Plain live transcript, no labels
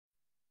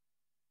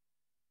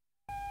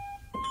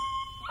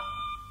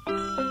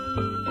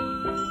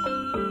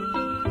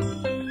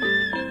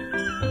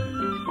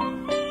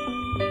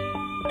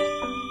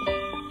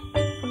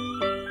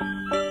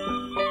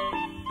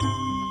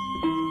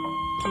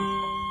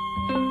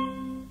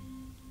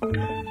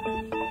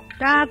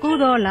Ta cú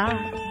đô la,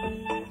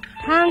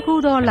 thang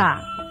cú đô la,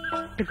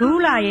 the cú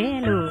la ye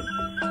lu,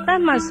 ta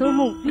mà số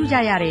mục yu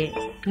jaya re,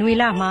 nuôi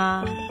la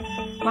mà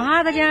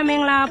ha ta cha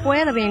mình la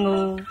poe ta bên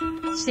ngô,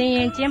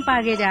 xin chém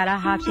pa cái cha la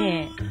hấp xin,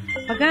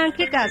 bà gan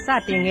kia cả sa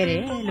tiền cái re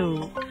lu,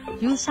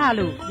 yu sa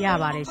lu ya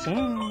ba re xin.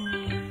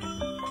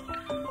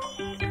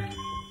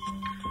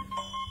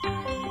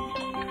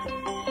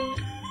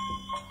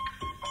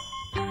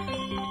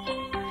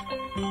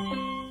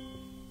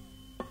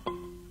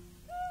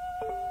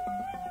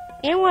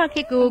 Em qua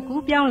khi cô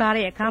cú béo lá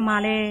để khám mà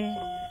le,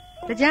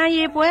 ta cha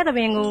ye poe ta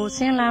bên ngô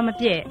xin làm một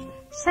việc,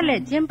 sẽ lấy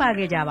chém pa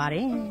cái cha ba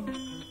re.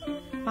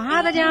 Mà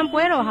ha ta cha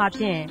poe rồi hấp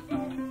xin.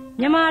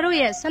 Nhưng mà rồi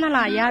sẽ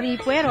là ya bị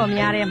quay rồi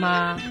nhà đấy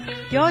mà,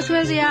 cho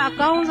xuân gì à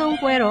con giống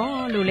quay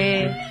rồi lù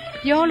lê,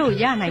 cho lù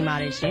ya này mà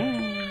đấy chứ.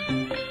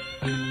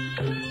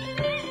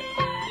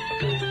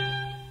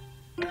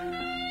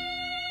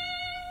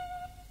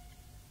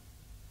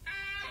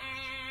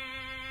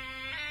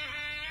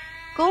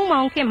 Cũng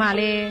mong khi mà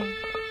lê,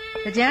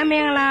 cái cha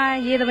mình là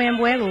gì đó mình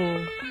quay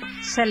rồi,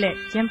 sẽ lấy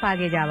chém pa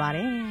cái giá bà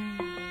đấy.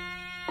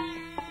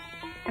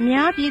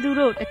 Nhà bị đu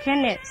rồi, cái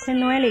này xin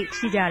nói lại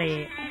chỉ ra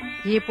đấy.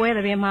 Ye poe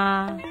da be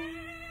ma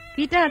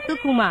kita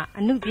tukuma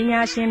anu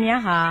pinya shin mya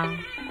ha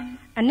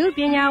anu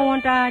pinya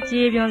won ta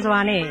je byon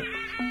swa ne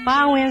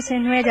pa win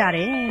sin hwe ja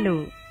de lo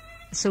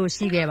so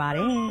shi ge ba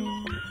de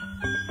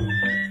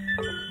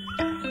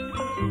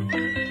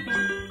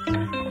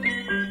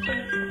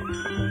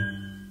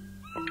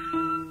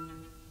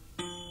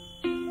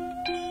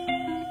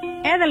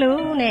ai da lo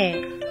ne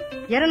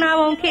yarana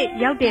won khit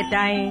yauk de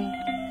tai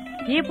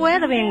ye poe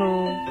da bin ko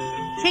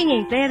chiin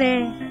nyin te de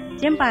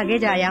chin pa ge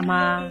ja ya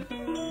ma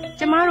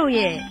ကျမတို့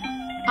ရဲ့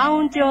အော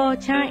င်ကျော်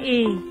ချမ်း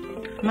အေး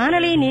မန္တ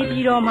လေးနေပြ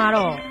ည်တော်မှာ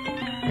တော့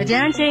ကြံ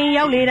ချင်း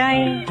ရောက်လေတို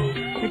င်း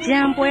ကြံ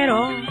ပွဲ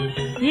တော်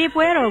ရေ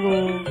ပွဲတော်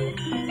ကို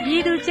ပြ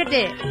ည်သူချစ်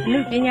တဲ့အမှု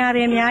ပညာ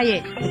တွေများ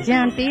ရဲ့ကြံ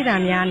သေးတာ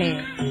များနဲ့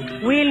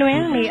ဝေလွ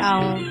င်နေအော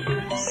င်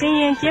ဆင်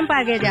ရင်ကျင်းပ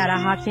ခဲ့ကြတာ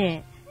ဟာဖြင့်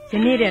ယ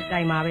နေ့တဲ့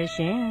တိုင်မှာပဲ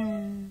ရှင်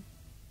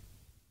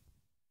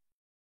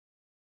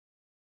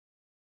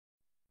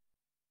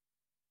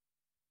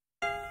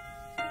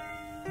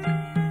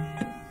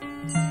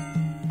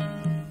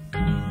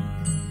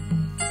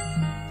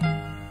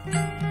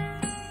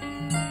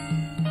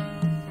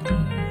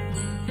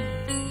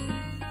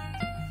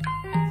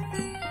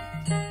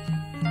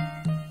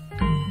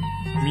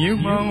မြူ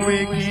မောင်ဝေ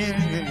က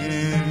င်း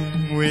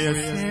ငွေအ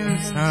စင်း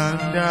ဆန္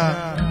ဒ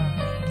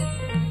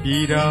ပြ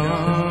ည်တော်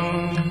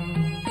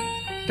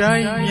တို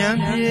င်းမြန်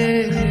ပြေ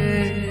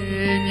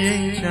ငိ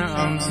မ့်ချ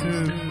အောင်စု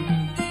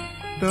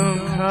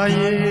သုံးခါ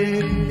ရေ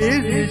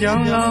အေးစီကြော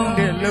င်းလောင်း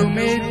တဲ့လုံ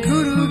မေး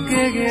ထူးထူး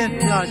ကဲကဲ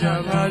လှကြ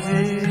ပါ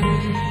စေ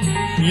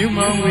မြူ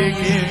မောင်ဝေ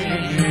ကင်း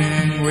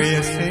ငွေ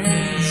အစင်း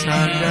ဆ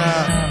န္ဒ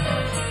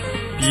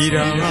ပြည်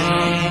တော်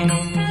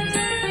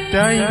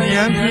တိုင်းမြ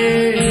န်ပြေ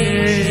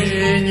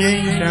ငိ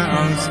မ့်ချ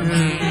အောင်စု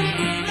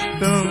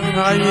သုံး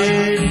ခါရေ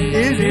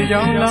အေးစီ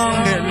ကြောင်းလောင်း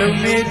တဲ့လုံ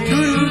မေး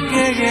ထူးထူး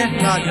ကဲကဲ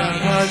လှကြ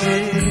ပါစေ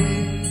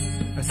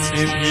အစ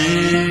င်ပြေ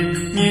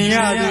မြင်ရ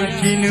သူ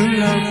ကြည်နူး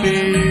လောက်ပေ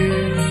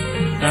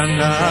တန်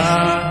တာ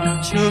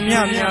ချိုမြ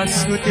မြ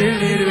ဆုတေး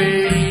လေးတွေ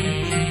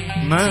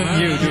မန်း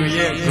မြူသူ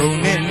ရဲ့ဂုံ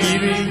နဲ့ညီ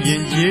တွေရ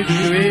င်ကျေးသူ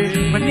တွေ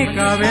မနစ်က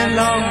ပဲ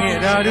လောင်းခဲ့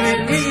တာတွေ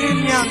အေးအေး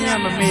မြမြ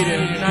မမေ့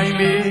တဲ့နိုင်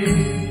ပေ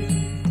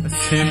အ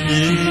စင်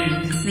ပြေ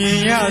မြင်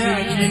ရသူ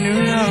ကြည်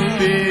နူးလောက်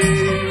ပေ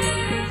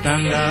တ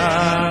န်တာ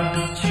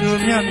ချို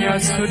မြမြ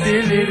ဆု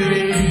တေးလေး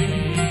တွေ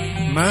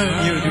မန်း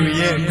မြူသူ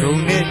ရဲ့ဂုံ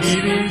နဲ့ညီ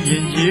တွေရ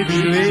င်ကျေးသူ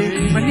တွေ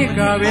မနစ်က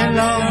ပဲ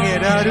လောင်းခဲ့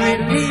တာတွေ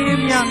အေး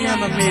အေးမြမြ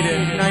မမေ့တဲ့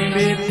နိုင်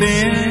ပေသ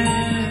င်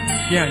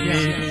ပြန်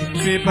နေ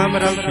ရွှေပန်းမ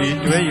တော့တွေ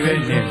တွဲရွယ်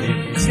နေတယ်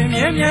ဆင်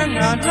မြဲမြန်း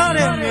ငါထား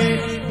တဲ့မေ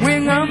ဝ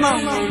င်ငန်းမော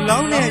င်ကိုလော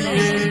င်းတဲ့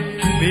ရေ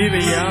ဘေးပ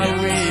ရာ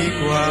ဝေး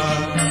กว่า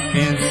က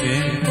င်းစ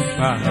င်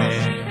ပါမ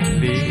ယ်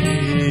ဒီ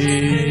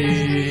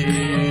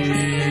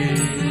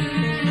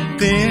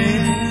သ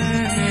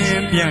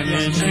င်ပြန်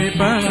နေရွှေ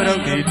ပန်းမ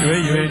တော့တွေတွဲ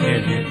ရွယ်နေ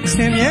တယ်ဆ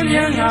င်မြဲမြ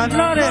န်းငါ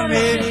ထားတဲ့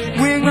မေ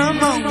ဝင်ငန်း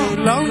မောင်ကို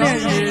လောင်းတဲ့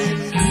ရေ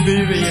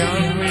ဘေးပရာ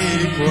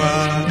ဝေးกว่า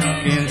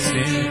ကင်းစ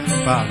င်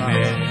ပါမ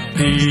ယ်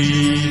ဒီ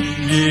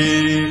ရေ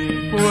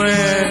ပွဲ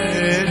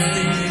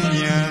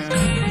ညာ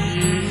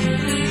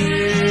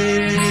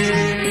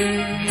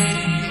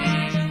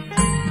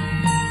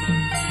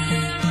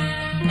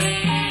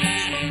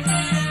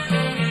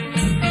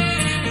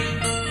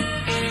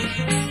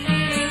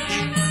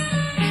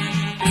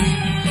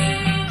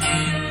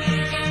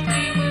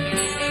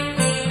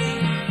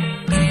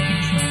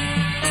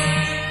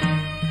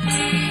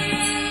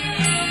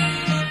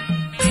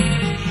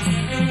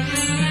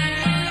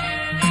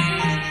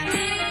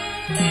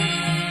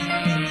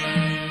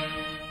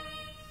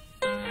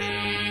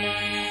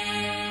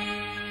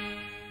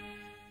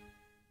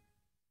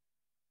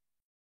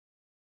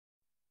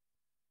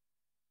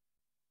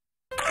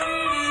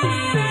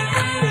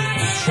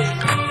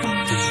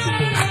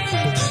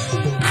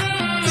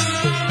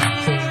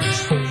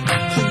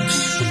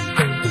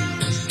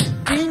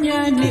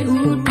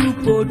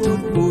Potu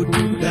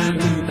potu dan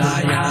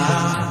utaya,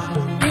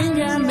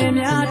 pinjam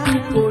memyati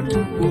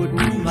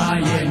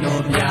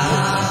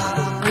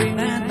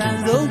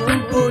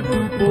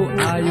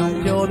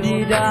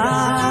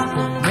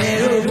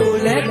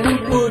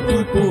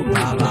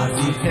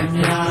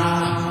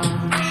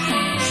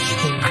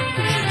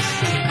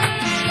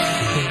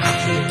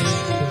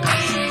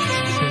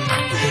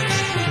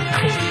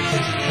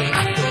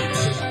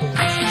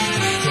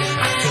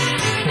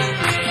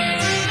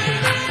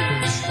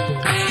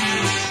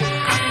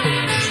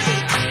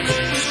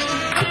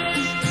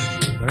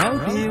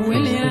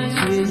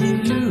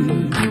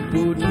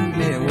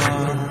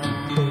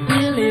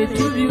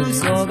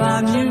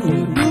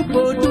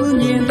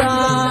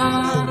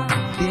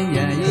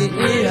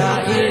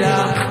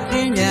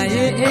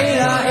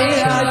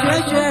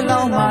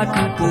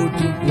tu po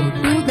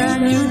tu da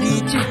nyu di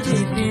chit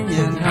chit tin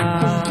nyan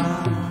tha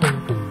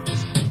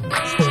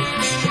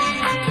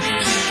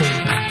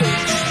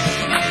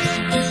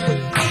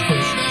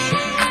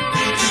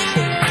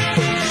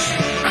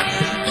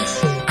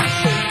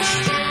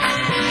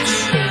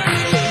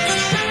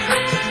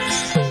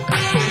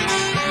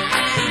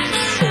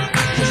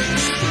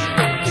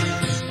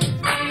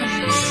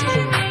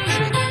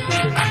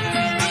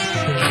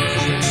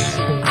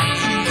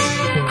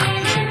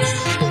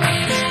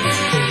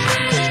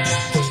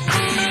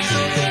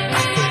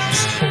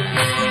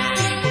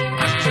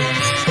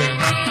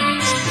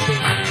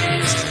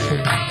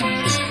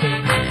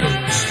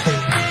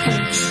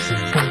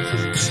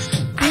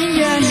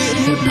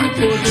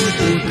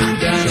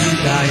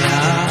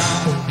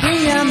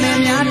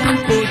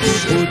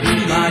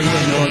Hãy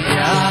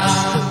subscribe cho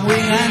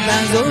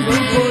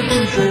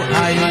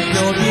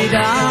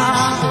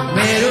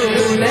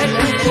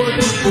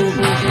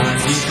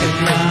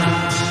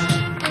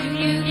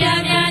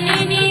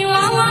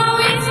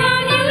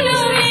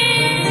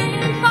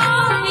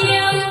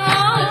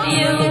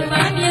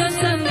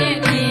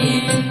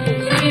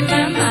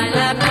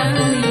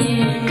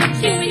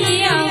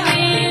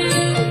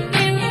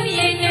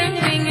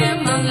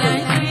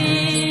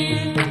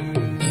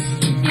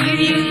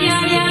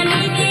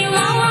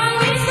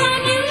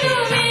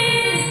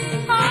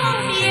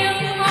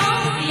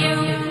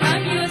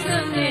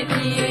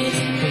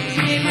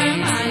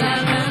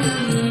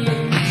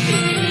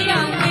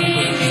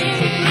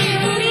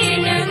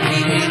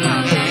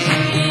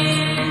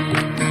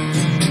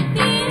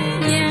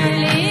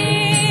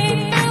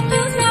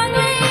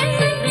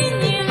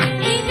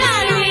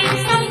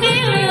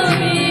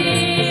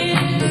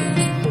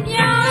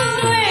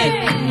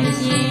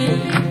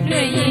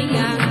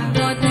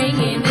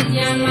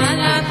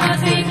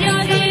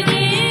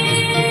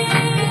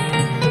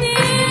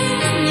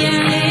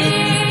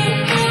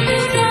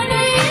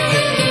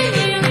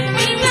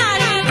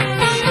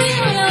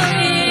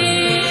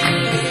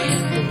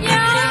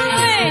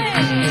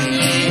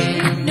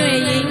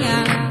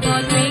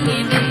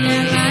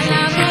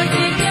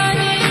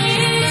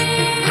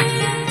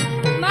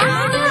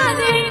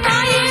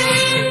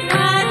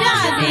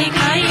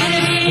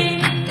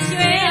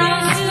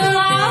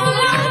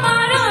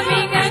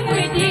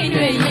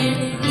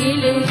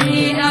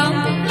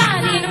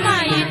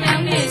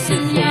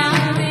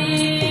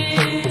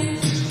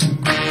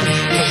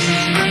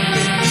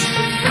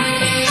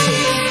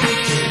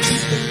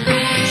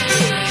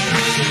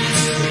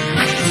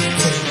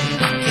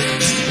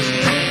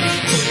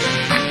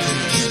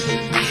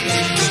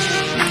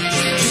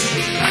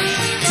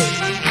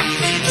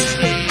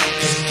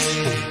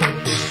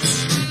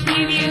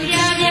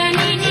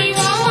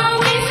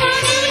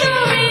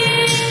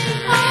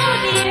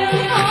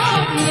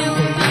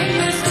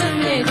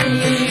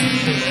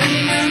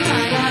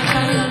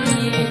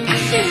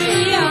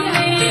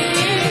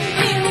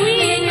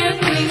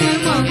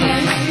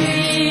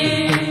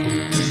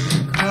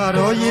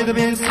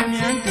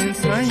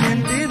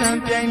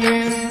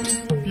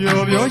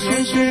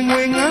kênh Ghiền Mì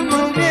Gõ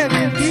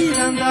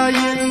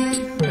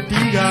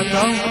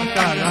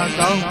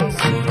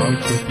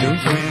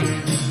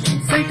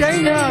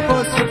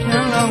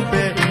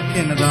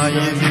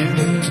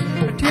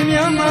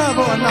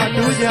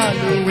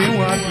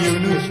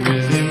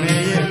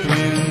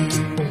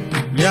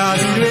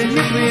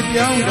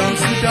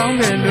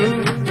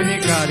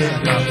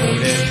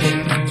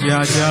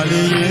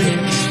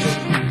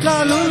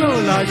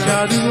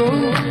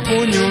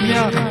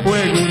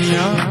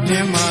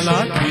để không bỏ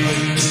lỡ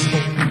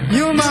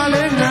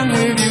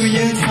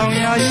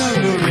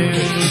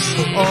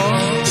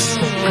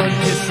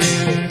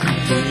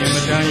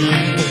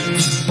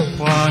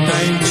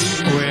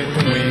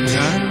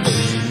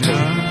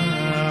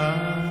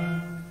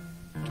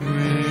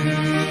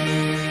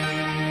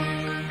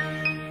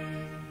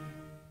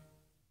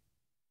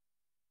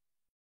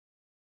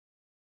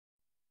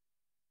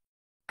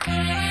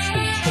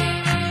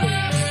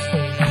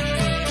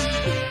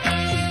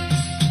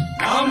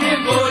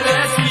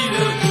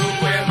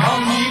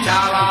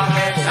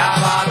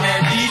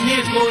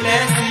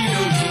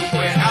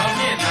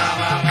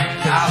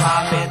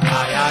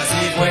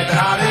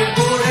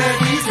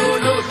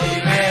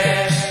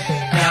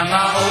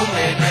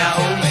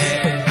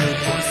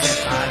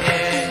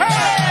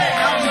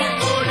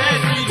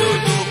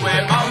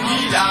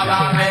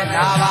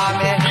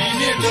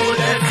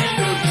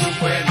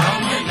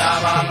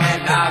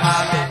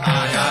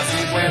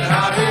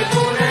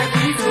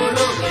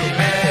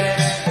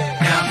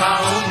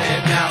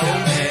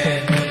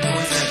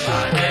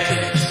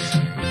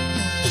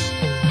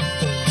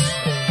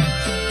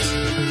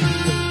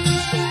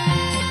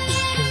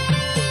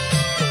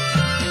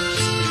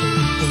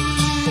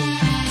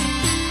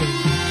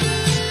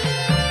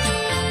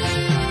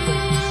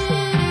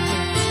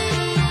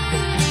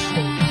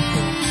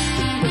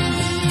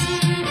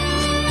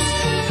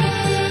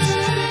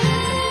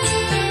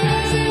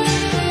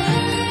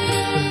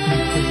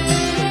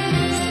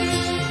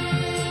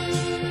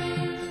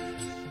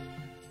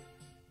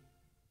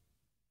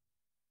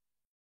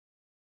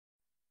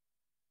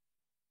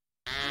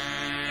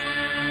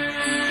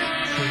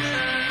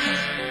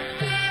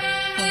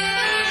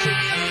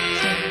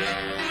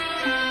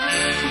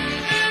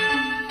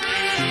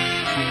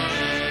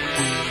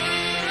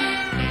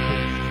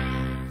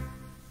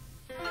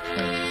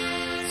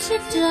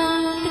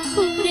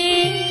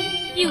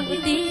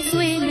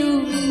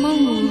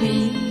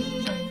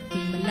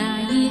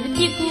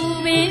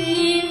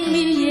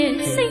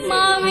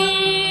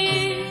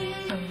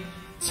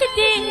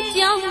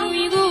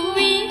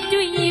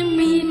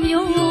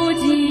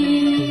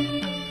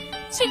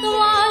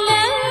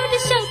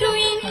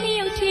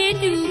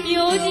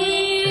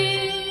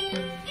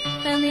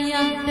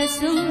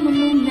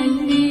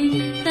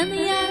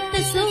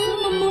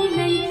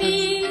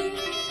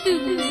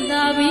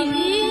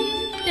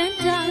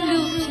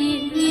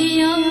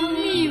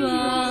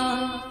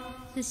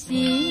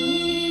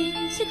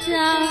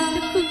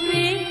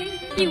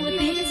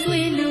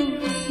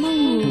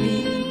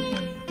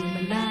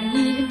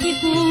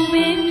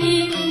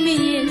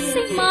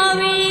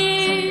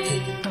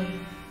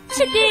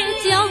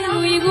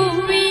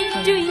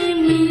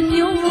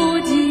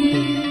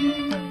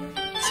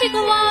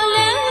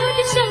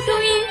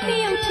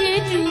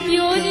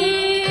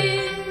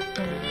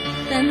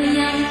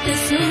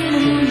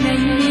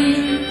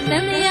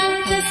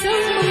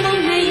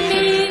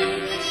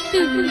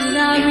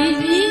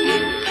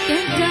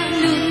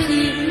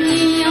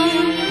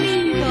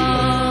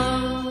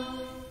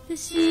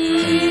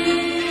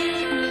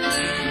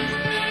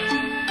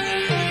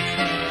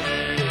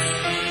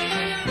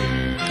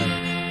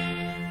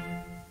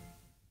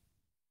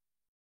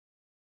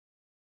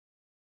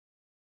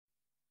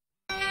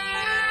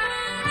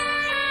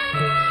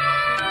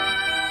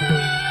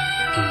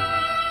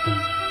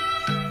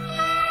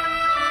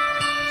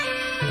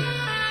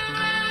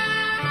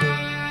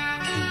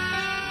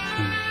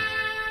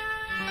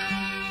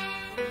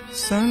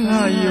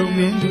Sanga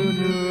yomin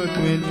dulu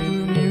tuen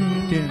tumiu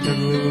den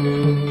dago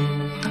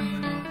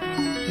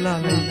la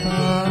la pa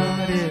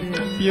de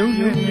pyou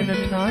yuen yin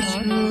tha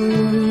chu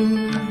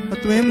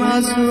atwen ma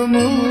su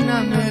mo na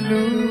me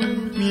lu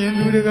mien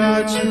lu daga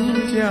chu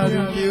ja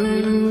lu pyu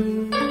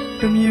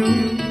tumiu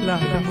la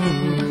ta mu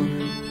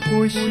ko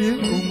shi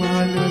u ma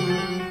lu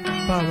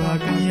pa ba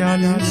kya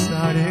lu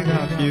sa de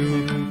ga pyu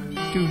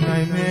tu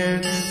nai me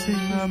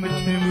sing ma ma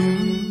thin bu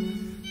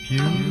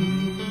pyu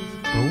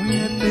Bông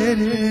nhẹ tê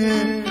đê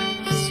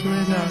xuôi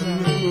ra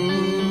lưu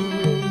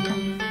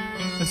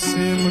A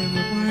se một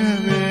quê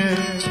về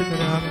chết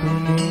ra bù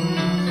mù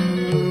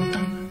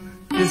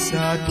Kê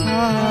xa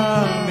tha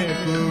mẹ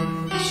cô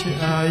Chị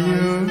ai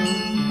yêu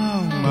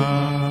mau mà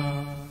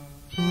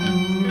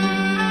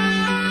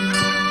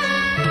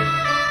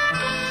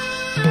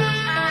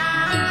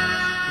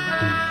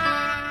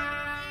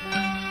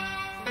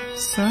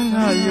Sáng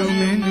hạ yêu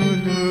mến nụ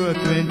lửa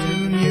Tuyên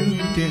thư níu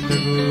tiền đô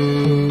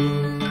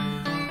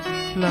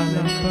La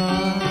la pa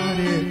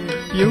de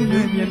pyou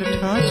yuen yin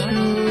tha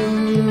chu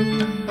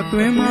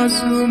atwen ma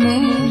su mo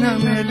na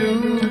me lu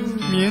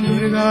mien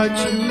lu ga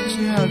chu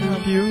cha lu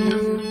pyu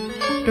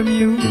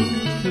tamiu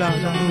la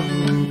la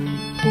mu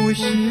ko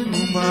shi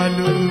mu ma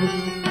lu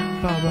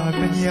pa ba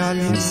kanya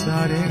li sa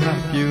de ga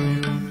pyu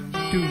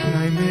tu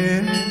nai me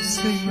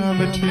sai ma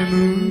ma thin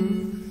mu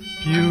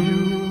pyu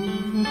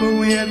bo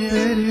wen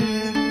te de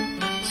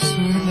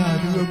su la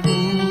lu ko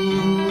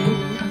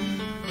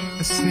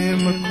A se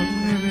ma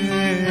kone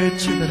ve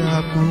chidra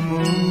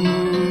pumu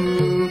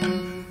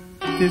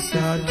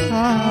Tisa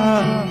tha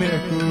me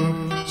ko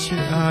chi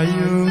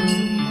ayu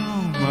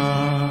ma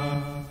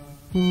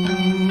pu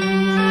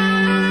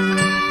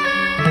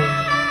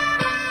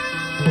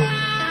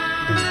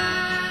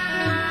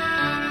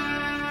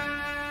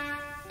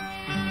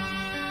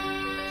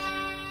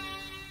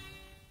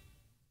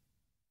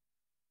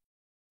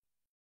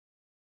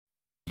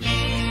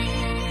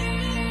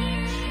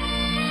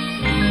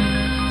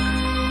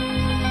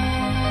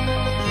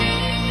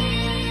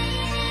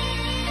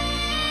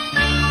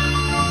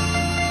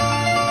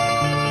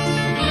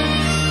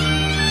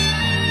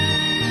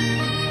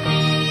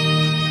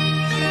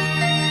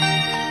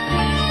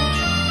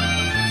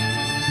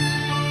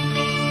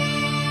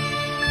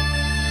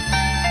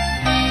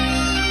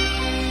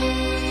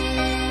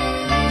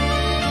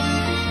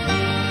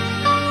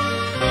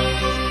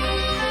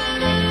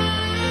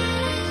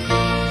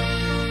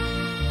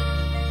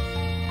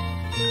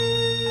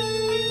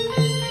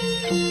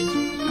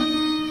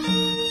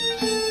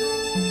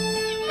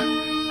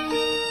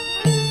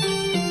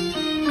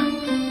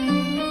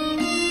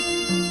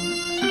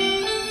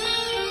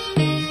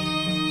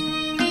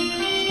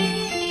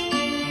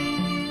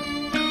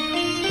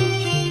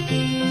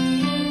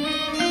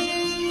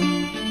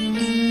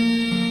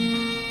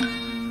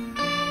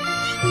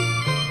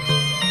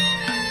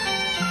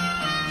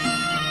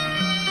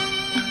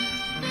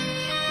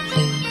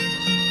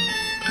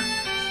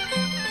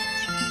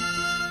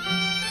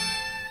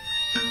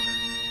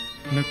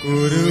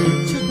Nakuru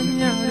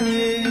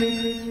chakanyare,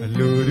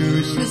 aluru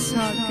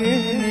shisake,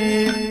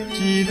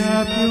 jira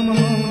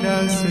pyumamuna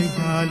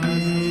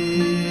sikali.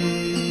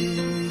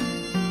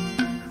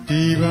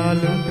 Diva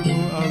lungu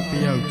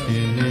out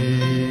chile.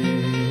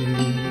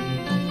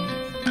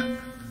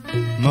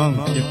 Mount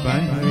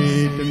Japan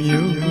with the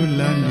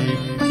Mulani,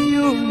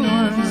 you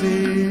noisy.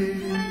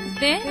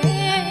 Then,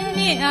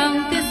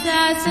 the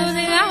Sassu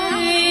the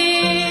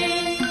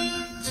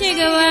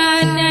Chigawa,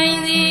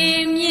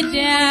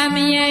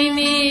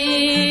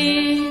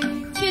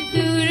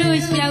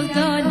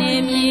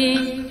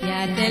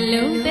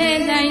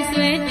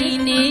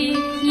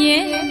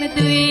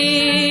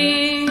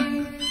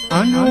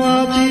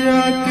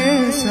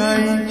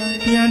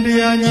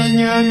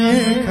 ညာမြဲ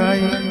ခို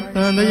င်တ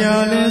န်တ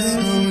ရားလဲ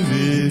ဆုံး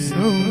စေ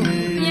ဆုံးစေ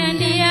ဉာဏ်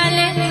တရား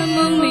လဲမ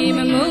မုံမီမ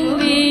မုံ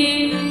မီ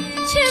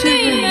ချစ်မိ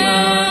မှာ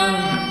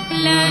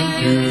လမ်း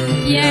တူ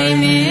ပြိုင်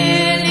မ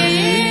ယ်လေ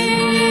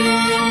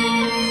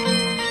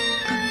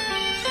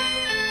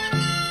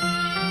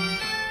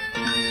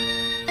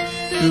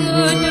သူ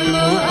ကိုတ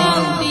မိုးအော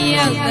င်တ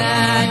ယောက်က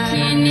ထ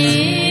င်နေ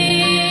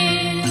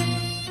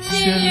ချ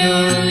စ်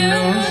လို့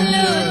လုံး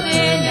လို့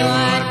သေး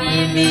တော်ပြ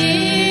င်း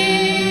ပြီ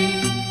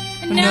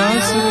နာ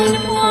စု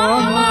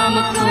ပေါ်မှာမ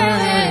ခွဲ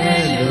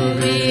လို့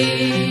ပဲ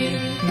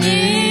နေ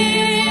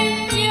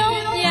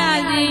ပြုံးပြ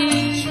စီ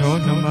ချော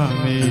နမ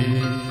မေ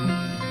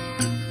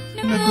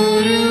ငကို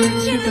ယ်ရ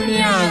ချစ်သ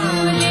မျှ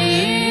ကိုလေ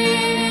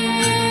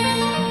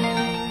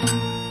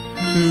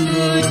သူ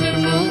ကိုတ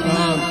မိုး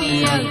အောင်တ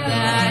ယောက်က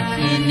ထ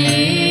င်နေ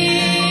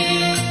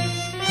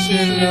ချ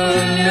စ်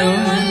လို့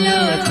လုံး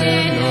လို့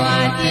သေး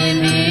တော်ပြင်း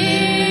ပြီ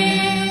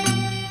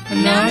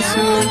နာ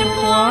စု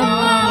ပေါ်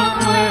မှာမ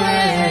ခွဲ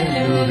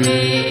လို့ပဲ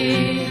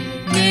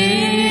နေ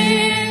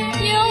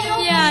ပြုံး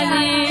ပြ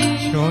စီ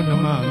ချောန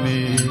မမေ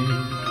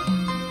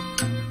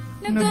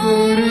င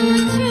ကိုယ်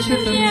ရချစ်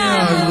သမျှ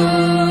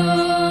ကို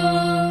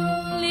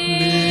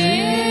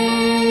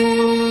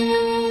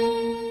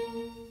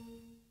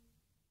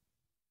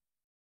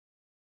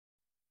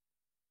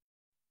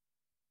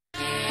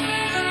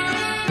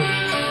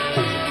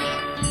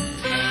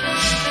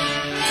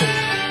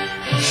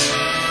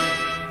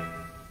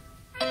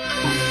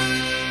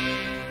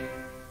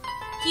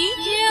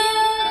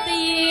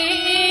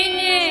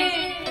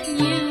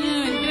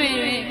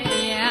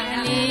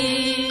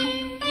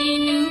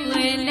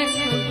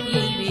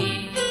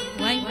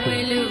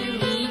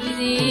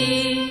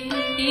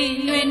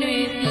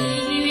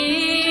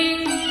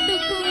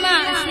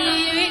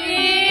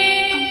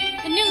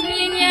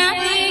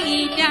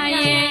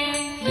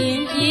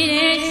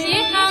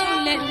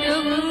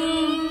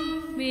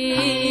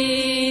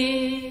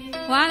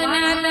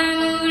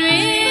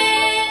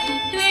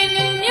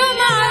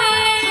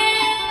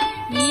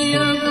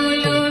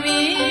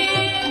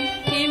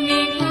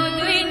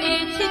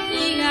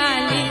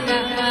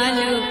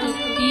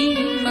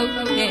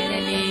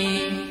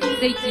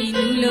စိတ်ကြည်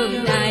နူးလို့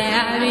လာရ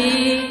ပြီ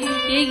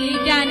ပြေဂီ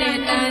တနဲ့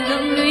တန်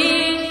လုံးတွေ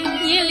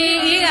ညင်လေး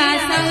ကြီးက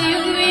ဆောင်ယူ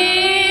ပြီ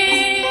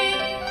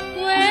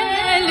ဝဲ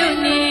လို့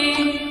နေ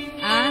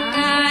အာ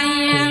ကာ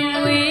ယံ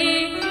ဝေ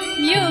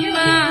မြို့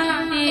မှာ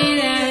နေ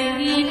ရ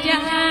ဂီတ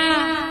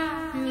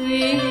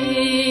တွေ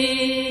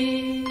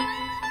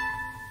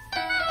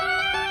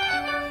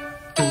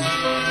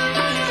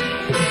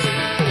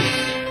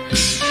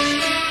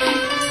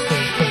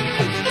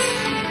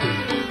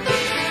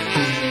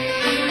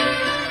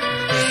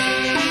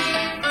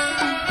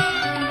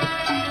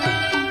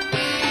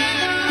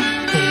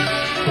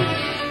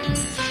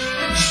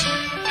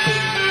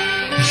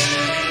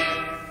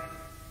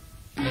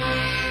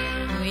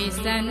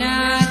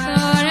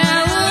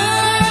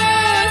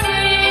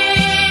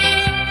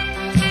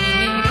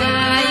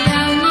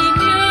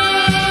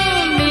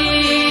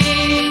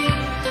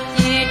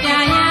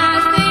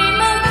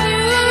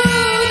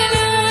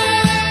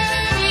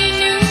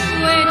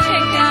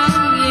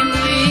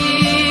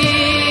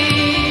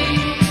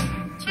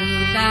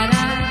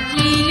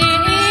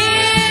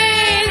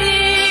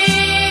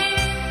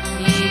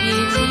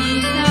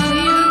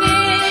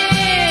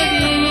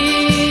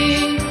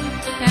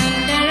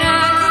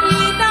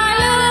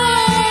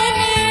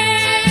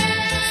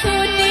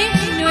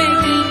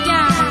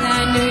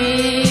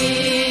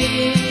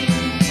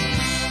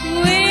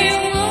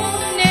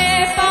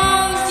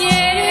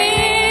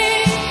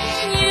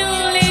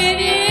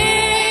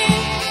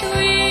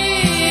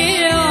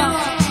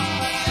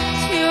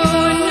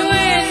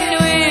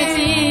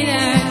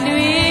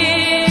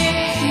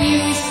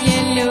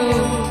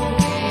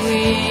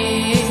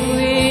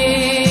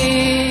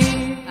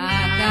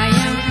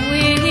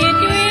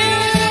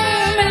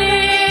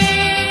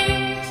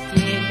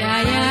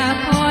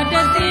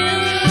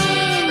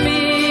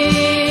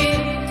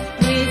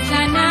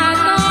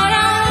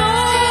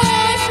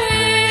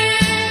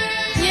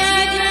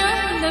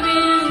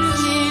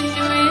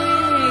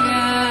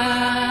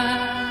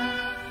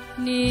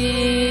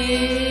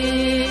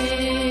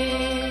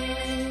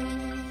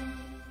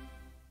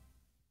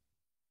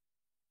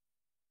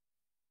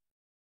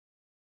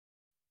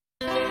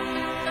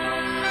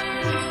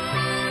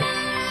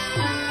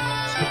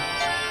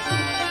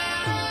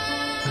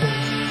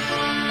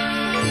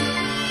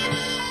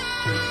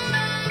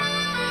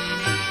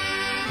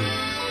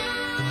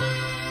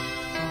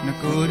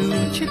ကိုယ်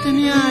တို့ချစ်သ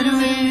မျှ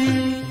တွေ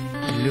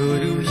လူ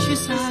တို့ရှိ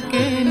စား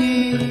ခဲ့နေ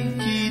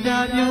ကြည်သာ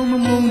ပြုံးမ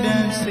မုန်းတ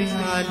မ်းစိတ်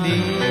ဟာ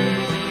လေး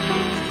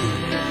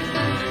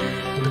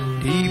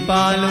ဒီ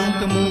ပါလုံး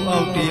တမှု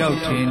အောက်တယောက်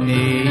ထင်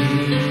နေ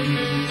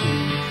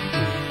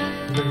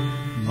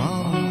မော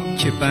င်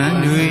ချစ်ပန်း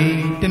တွေ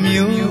တ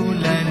မျိုး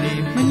လမ်းနေ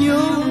မ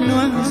ညှိုးနွ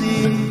မ်းစီ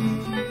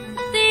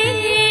သိ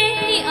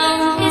သိအော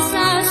င်သစ္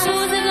စာ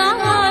ဆိုစ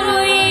ကား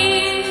တွေ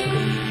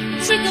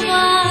ချစ်က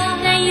ဘာ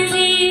နိုင်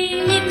စီ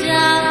မြစ်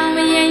တာမ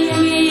ယိုင်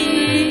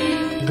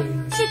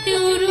ချစ်သူ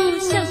တို့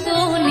ဆက်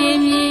စိုးနေ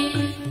မည်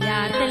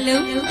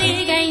လုံး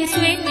သေးကိုင်း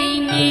ဆွဲတင်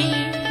နေ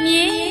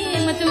မြေ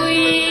မသွေ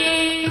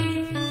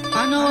အ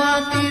နောအ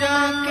တိရာ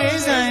ကဲ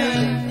ဆိုင်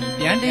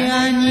ပြန်တ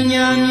ရားညီ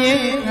ညာမြေ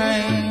ခို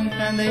င်တ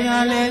န်တ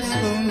ရားလဲ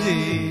ဆုံးစီ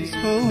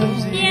ဆုံး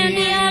စီ ပြန်တ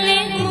ရားလဲ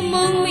မ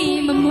မုံမီ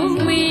မမုံ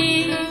မီ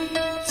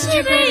ချ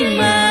စ်ပိတ်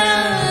မှာ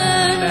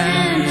တ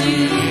န်ကြ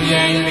ည့်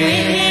ရိုင်းပဲ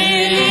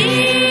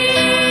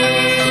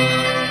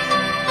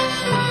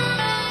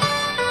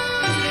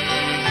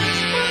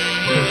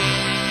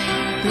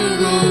သူ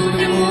ကို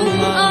တမိုး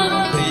အောင်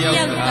တ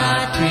ယောက်က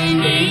ထွင်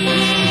နေ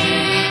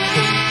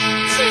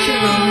ချစ်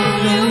လို့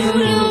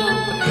လို့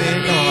ပဲ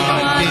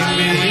တော့တင်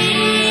ပြီ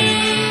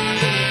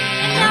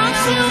နောက်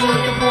ဆုံး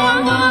တပွား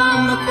မှ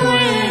မ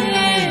ခွဲ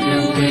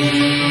လို့ပဲ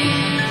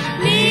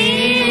နေ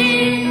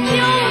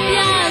ပြောပြ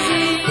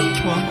စေ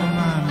ချွမ်းမ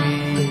မီ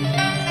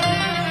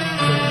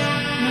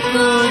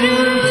ကိုလူ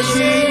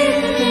ရှိ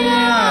တ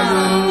ရား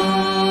လို့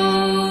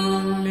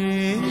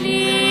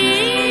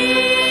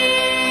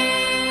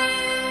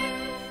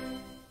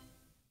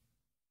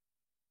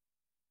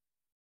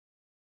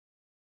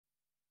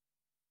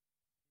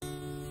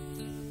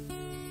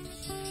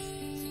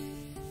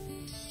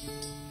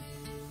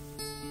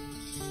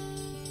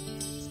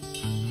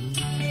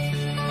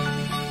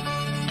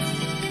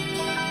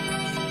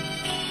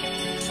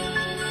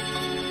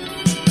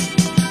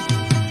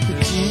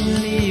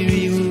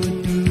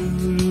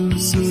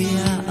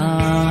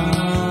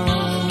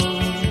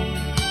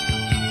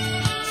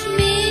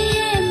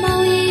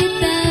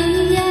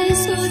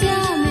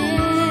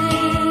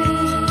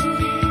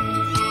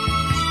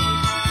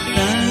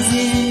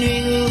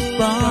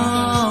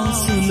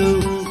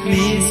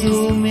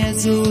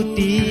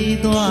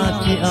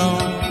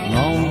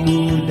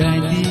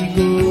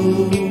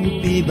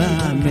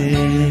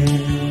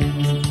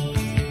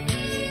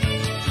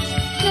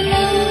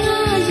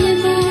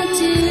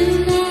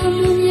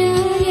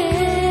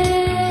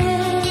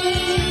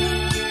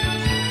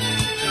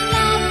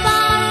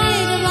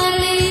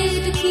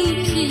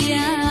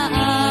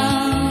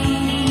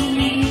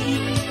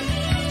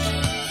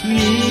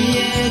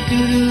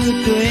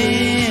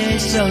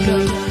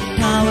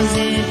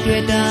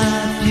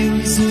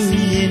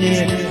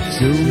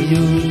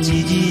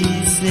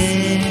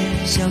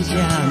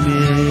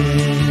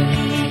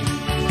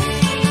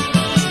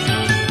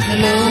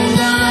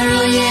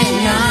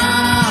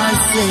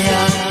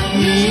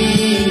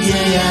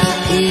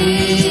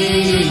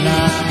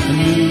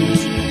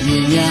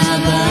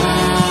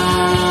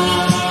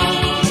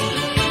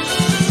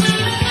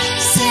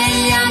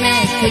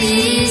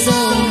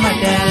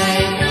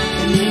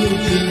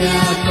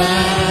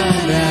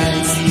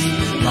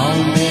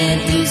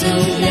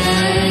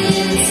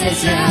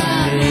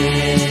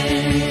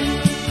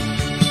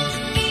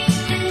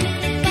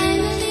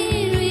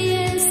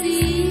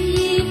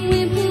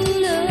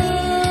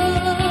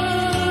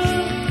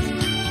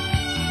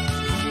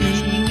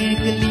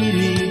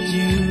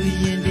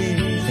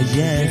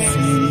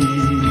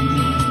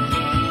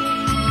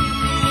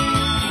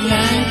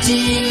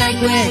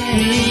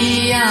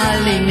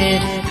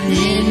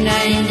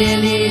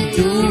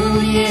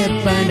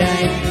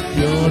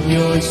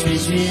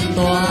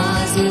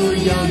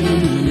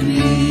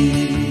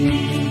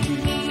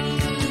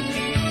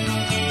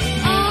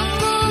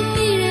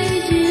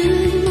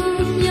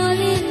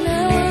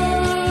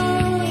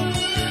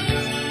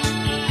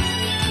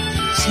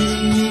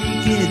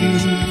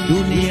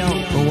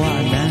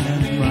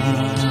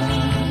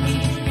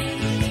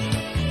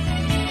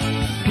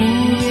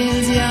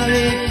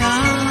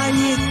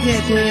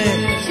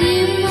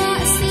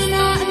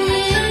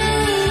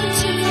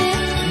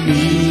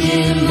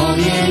မောင်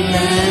ရဲ့လ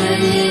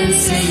မ်းရင်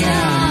ဆက်ရ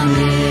မ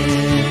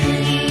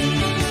ယ်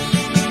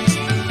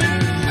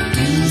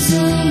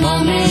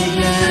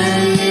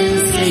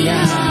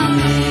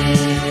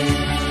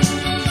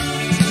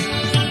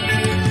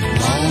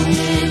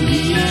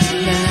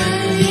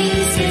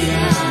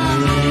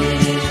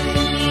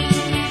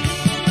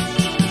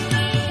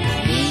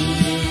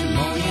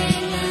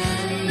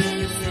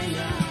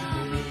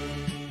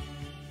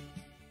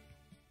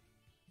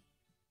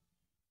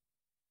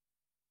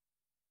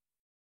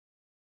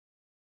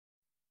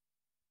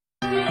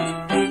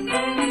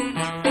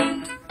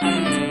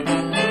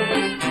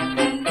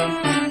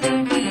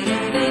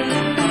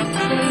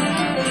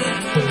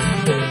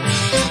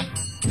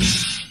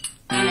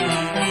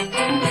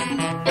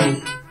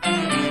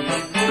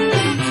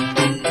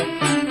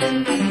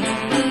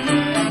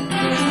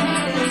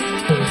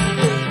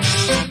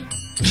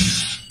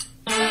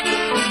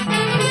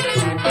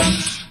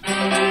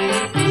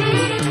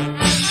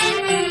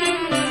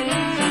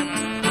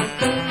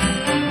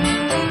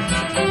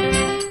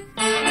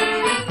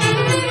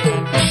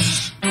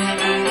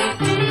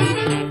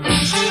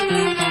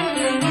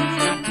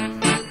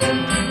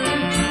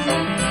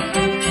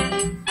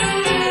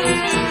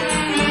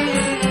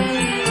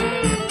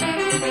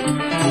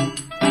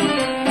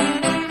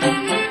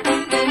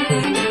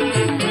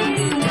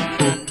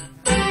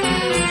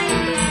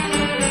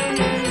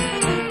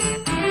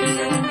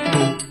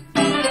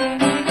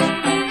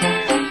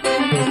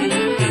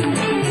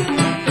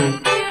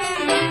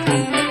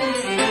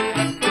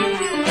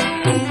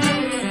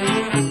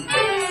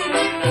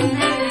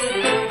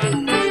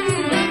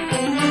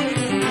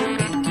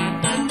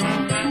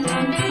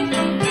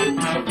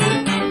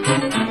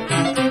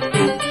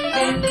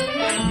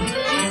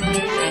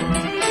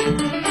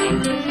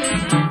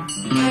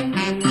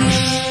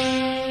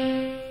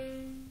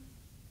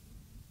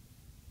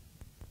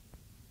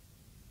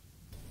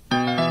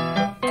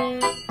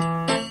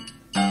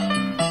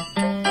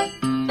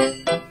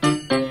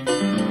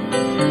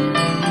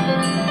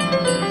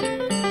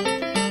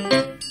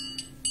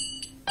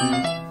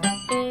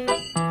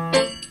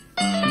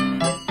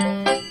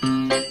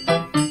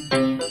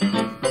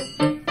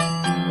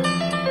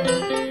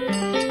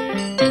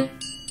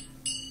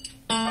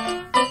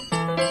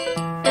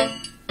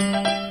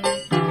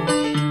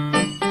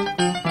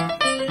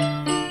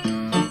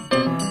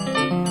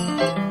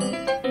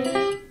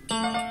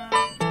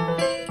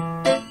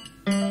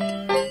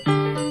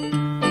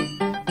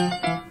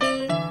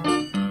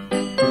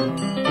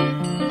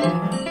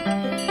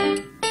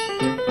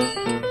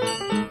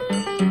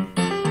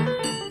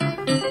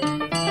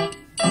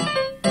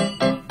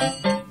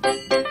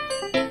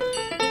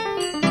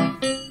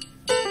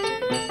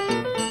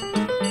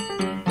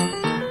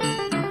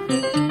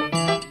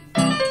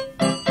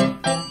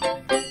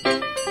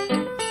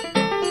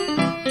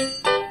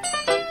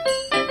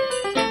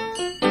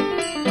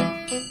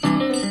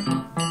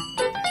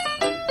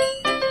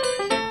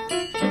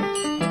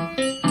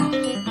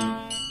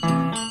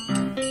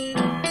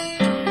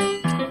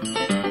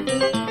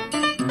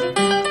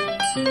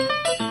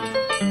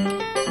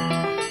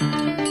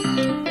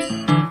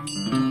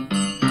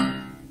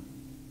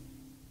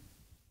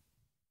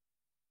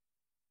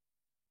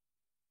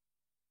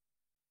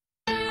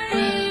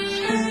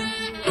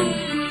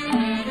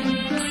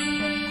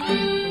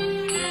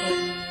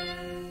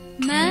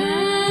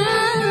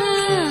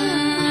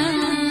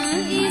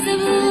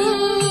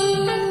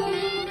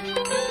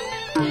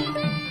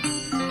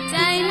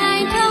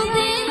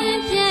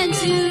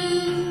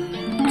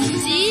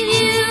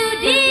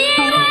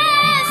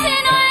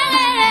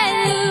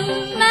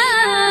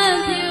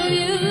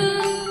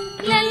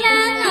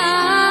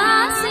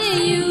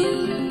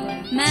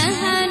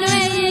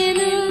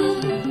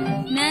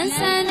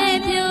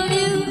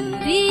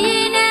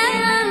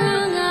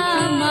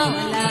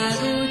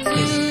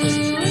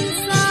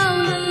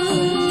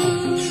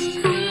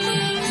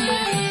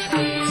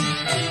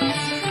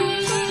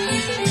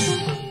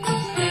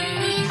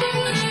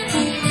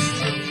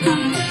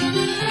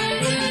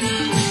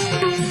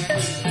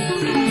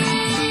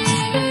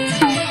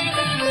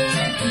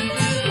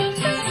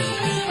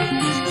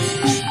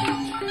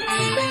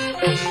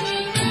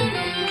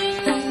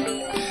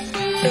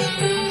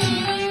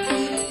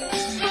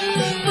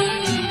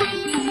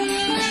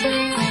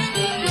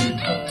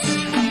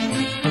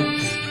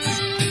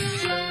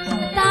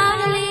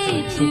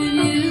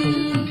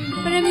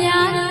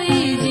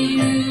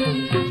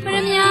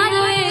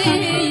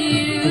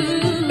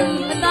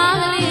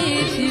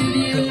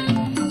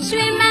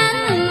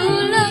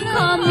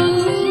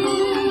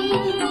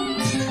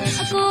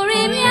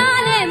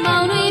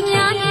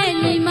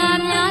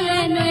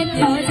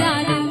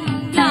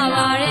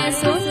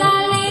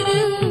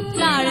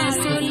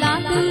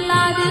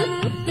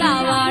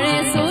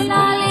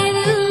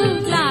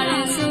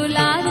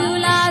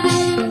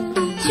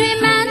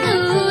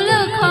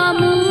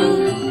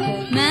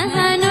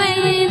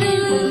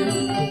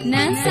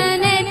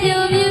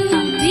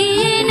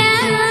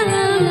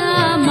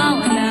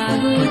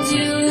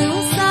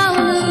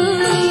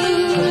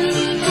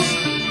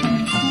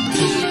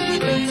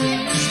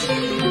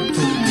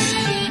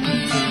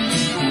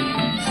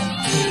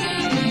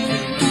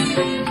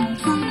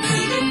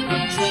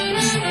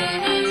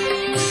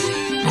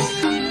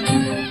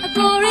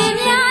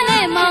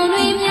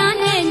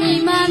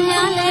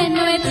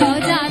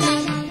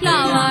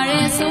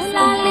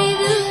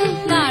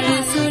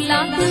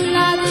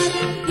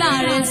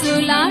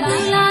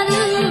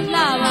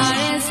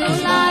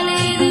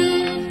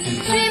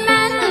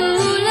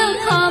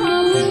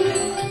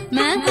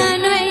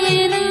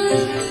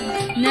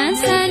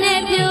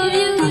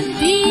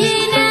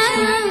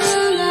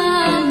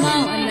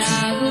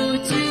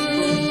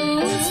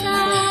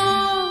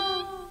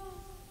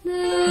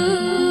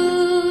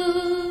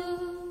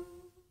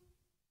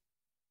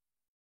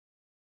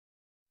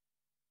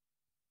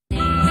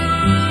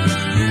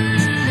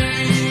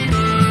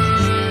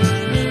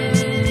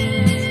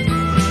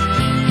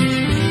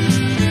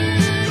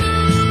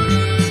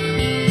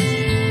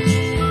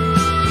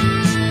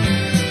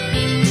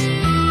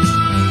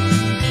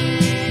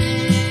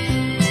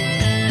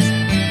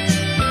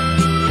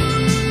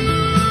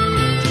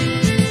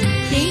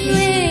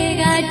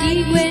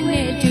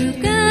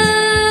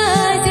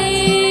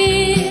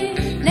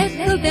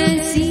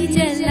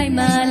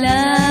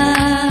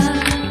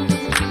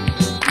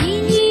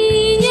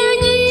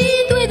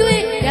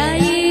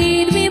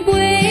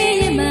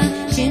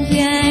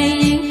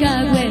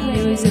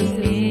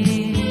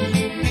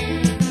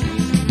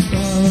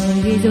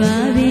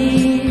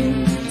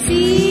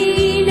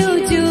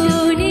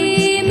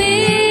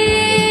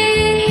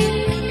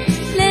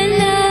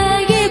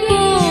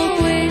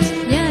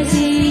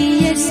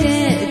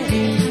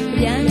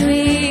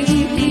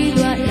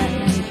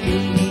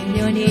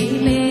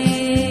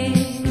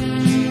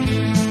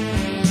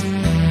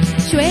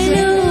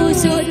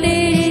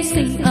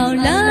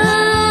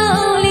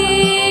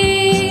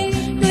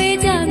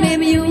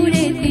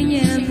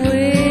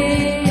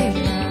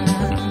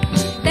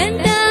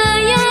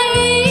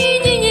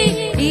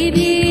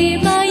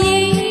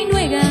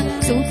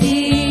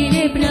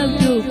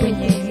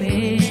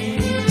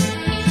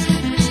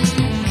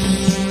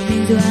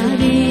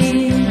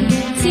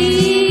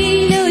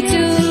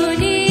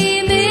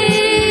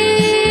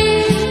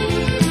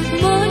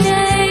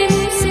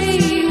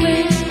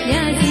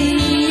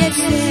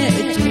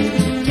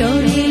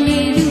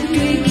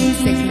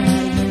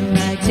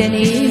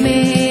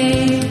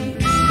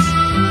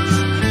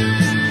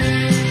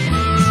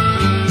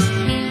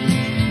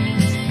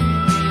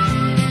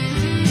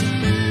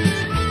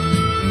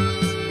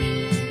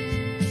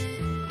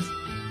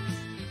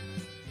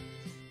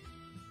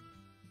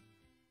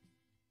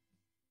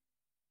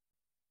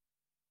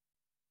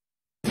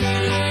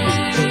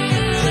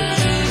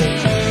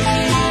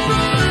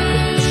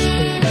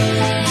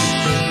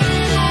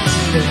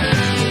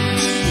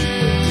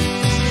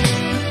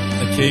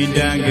ချိန်တ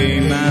န်ကိ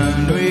မှန်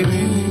တွေ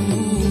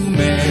ကူးမ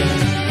ယ်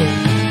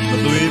မ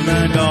သွေးမှ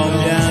န်တော်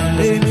ပြန်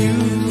လေးမြူ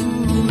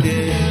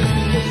တဲ့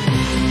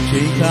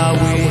ချိန်ခါ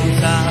ဝေး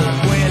စာ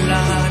ပွဲ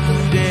လာတူ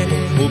တဲ့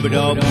ဘုဘ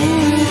တော်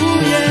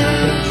ဘူးရဲ့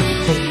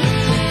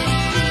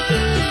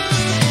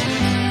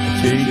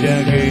ချိန်တ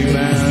န်ကိမှ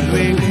န်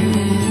တွေ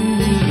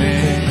ကူးမ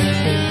ယ်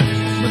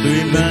မ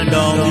သွေးမှန်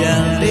တော်ပြ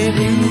န်လေး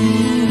မြူ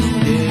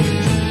တဲ့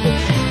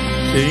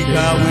ချိန်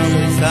ခါ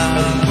ဝေးစာ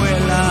ပွဲ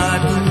လာ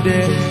တူ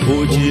တဲ့ဘု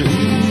ချီ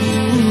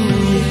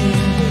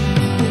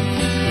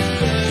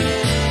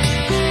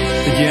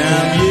ကြံ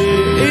ပြေ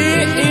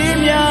အေးအေး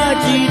များ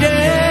ကြည်တ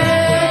ယ်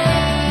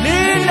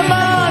လေးနှမ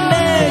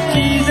နဲ့ကြ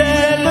ည်စဲ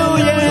လို့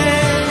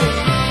ရဲ့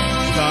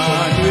သာ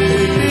တွေ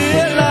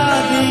ပြေးလာ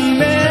သည်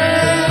မဲ့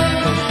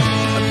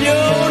အ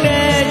ပြုံး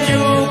နဲ့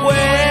ကျိုး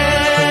ပွဲ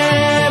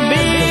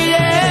မိ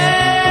ရဲ့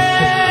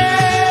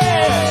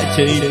အ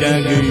ချိန်တ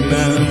န်ကြီးမှ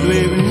န်တွေ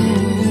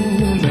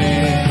ဘူး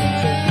နဲ့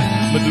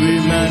မတွေ့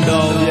မှန်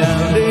တော့ပြန်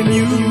လေး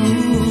မြူ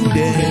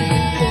တဲ့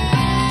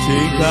ချိ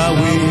န်ခါ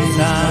ဝေး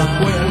စာ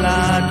ပွဲလာ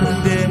ထူ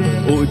တဲ့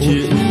အိုချီ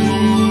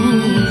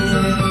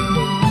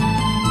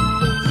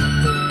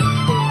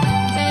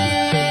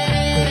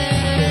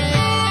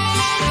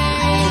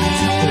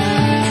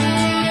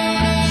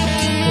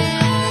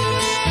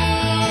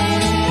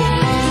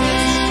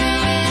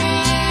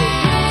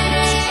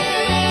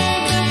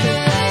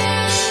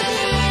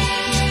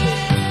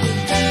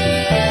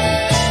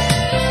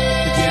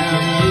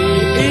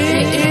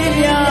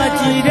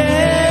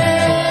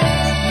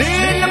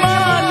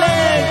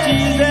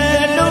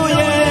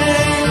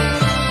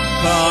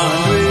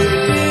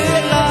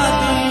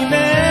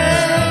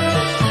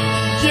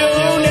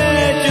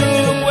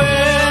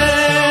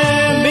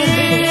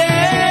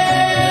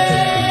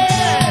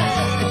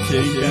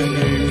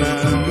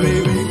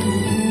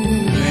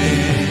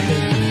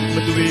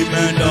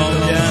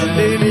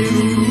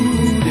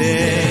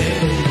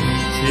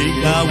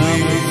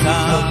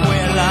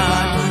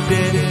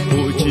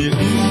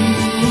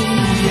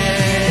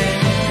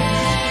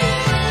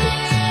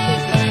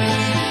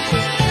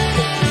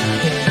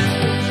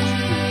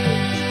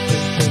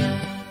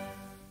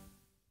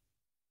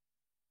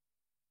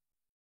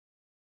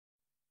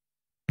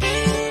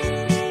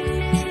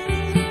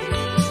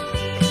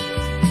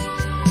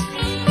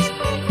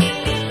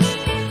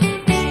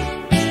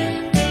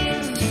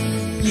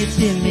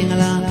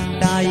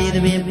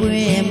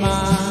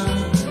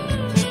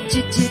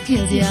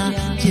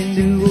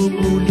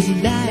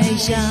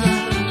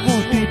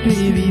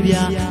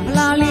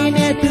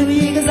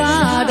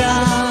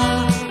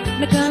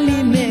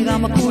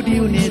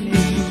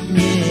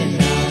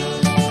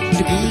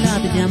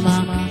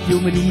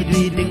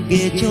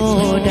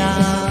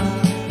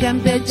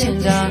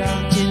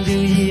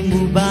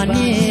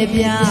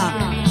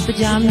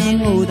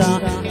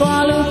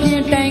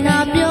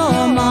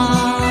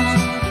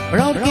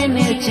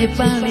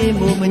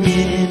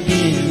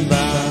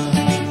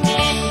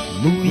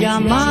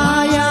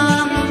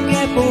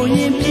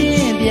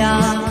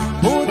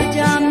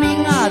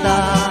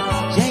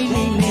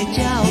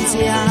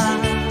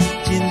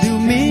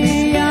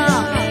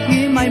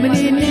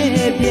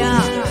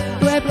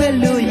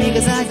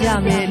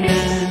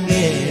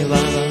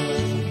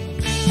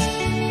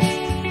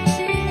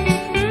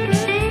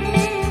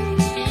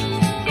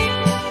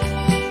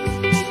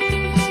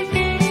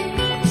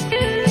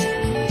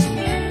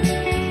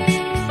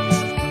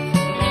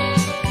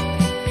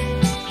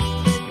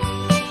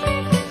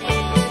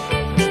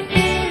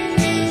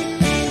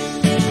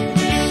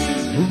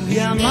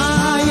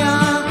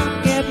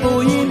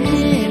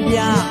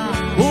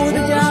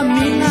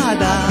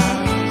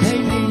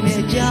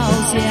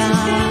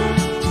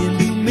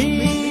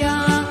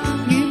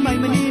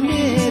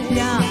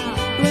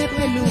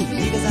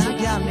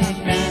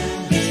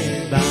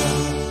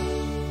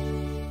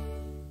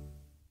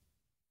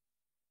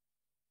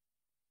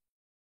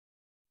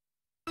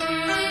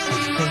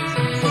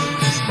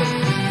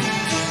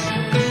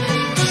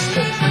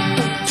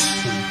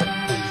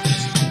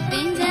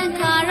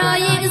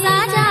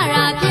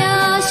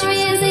ရွ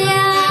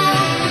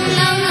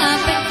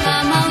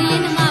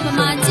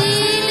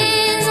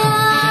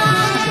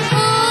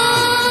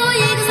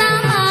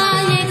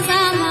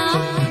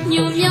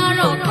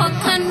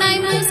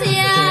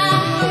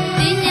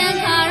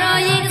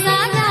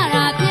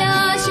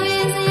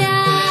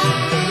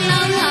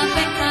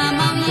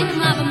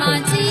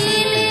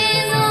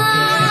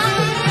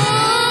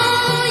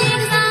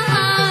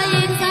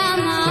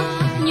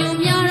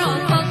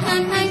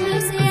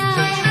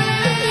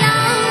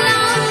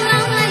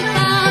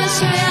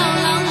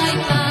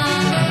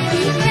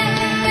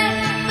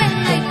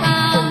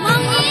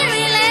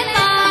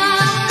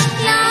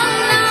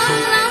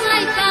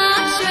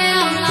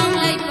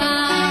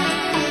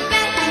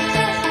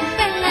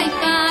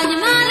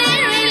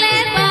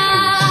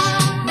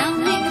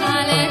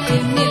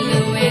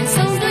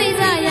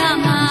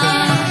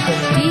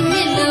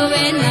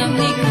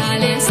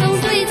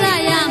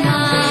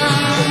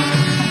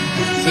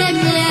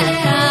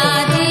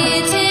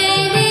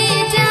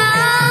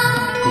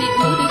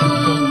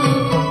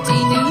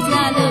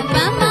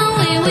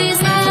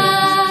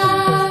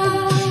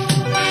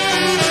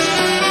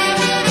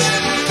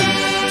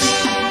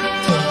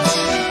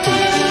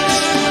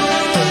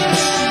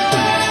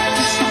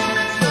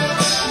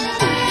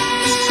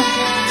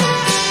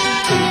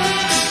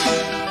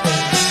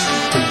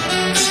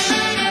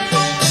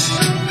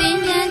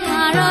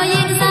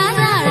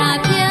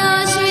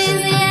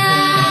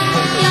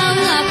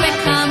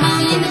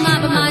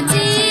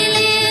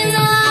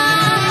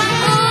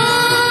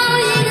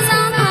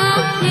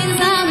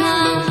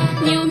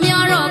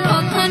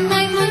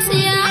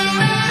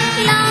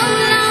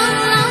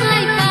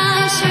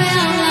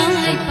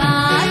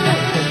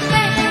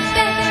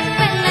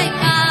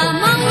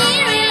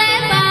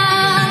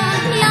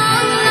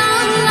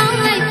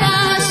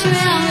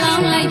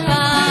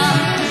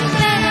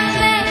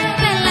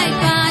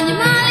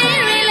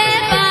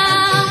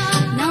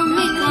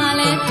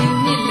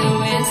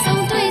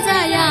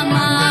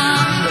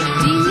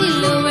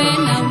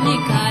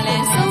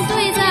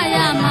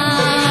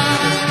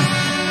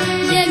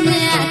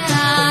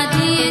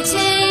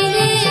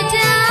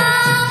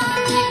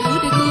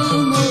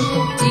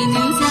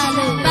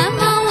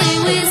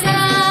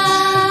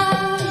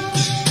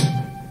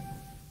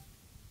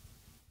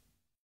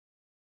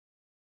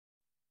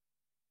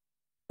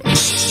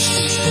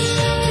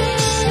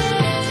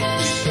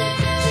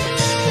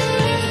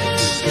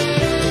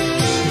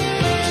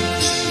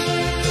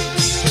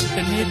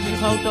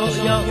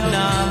ရောက်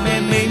လာမ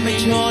ယ်မိမ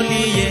ချော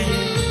လေးရဲ့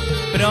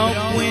ပရောင်း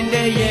ဝင်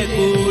တဲ့ရဲ့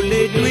ကို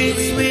လေးတွေး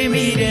ဆွေး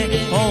မိတဲ့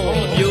ဟော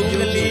ပြုံးက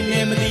လေး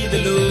နဲ့မသိသ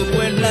လို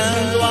ကွယ်လ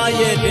န်းသွား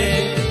ရဲ့တဲ့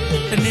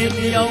တနေ့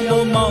ပြောင်း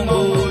ဖို့မောင်း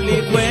ကို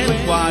လေးကွယ်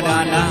ခွာတာ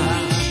လား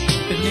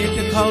တနေ့တ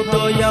စ်ခေါက်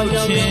တော့ရောက်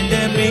ချင်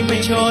တဲ့မိမ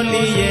ချော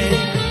လေးရဲ့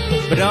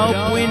ပရောင်း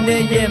ဝင်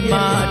တဲ့ရဲ့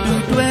မှာအတူ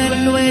တွဲ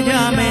လွဲကြ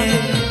မယ်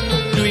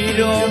တွေ့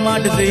တော့မှ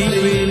တစိမ့်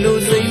တွေ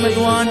လို့စိတ်မ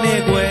သွား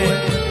နဲ့ကွယ်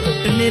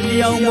တနေ့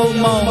ပြောင်းဖို့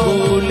မောင်းကို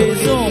လေး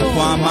စွန့်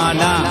ခွာမှာ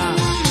လား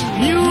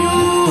မြူ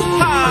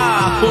ဟာ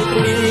ပုတ်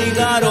လေး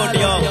ကတော့တ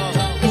ယောက်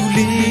သူ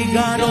လေးက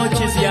တော့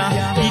ချစ်စရာ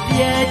ဒီတ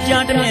ည်းကြ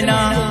တမျက်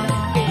နာ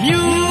မြူ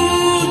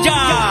ကြ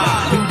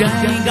လူတို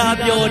င်းက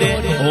ပြောတယ်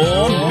ဩ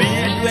မ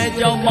င်းအတွက်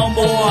ကြောင့်မောင်း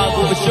ပေါ်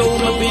ကိုမရှုံး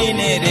မပေး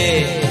နဲ့တဲ့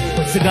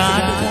စကား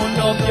တစ်ခွန်း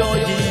တော့ပြော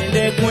ခြင်း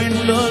တဲ့ခွင်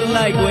လွတ်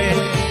လိုက်ွယ်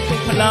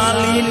ဖလား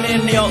လေးနဲ့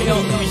နှစ်ယောက်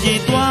ရေ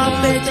သွား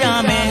ပဲကြ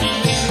မယ်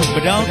ပ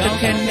တောင်းတစ်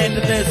ခက်နဲ့တ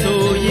စ်သက်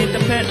ဆိုရင်တ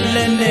စ်ဖက်လ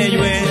က်နဲ့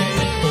ရွယ်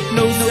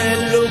နှုတ်ဆက်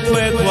လို့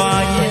ခွဲခွာ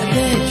ရင်အသ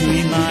က်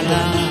ကျွေးမှ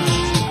လား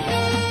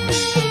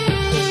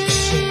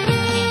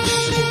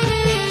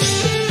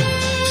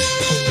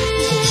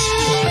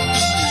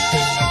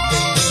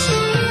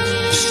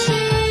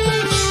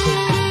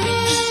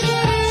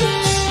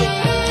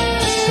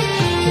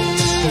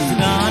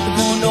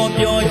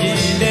ပြောခြ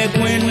င်းတဲ့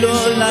ခွင်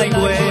လို့လို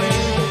က်ွယ်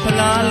ဖ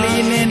လား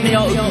လေးနဲ့နှစ်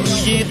ယောက်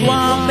ရေ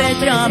သွားပဲ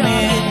ကြမ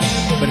ယ်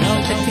ဘလော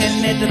က်တစ်ခဲ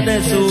နဲ့တစ်သ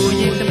က်ဆို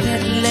ရင်တစ်ဖ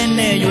က်လက်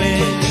နဲ့ရွ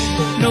ယ်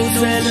နှုတ်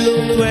ဆက်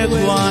လို့ခွဲ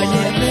ခွာရ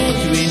င်ပဲ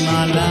ကျွေးမှ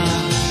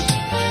လား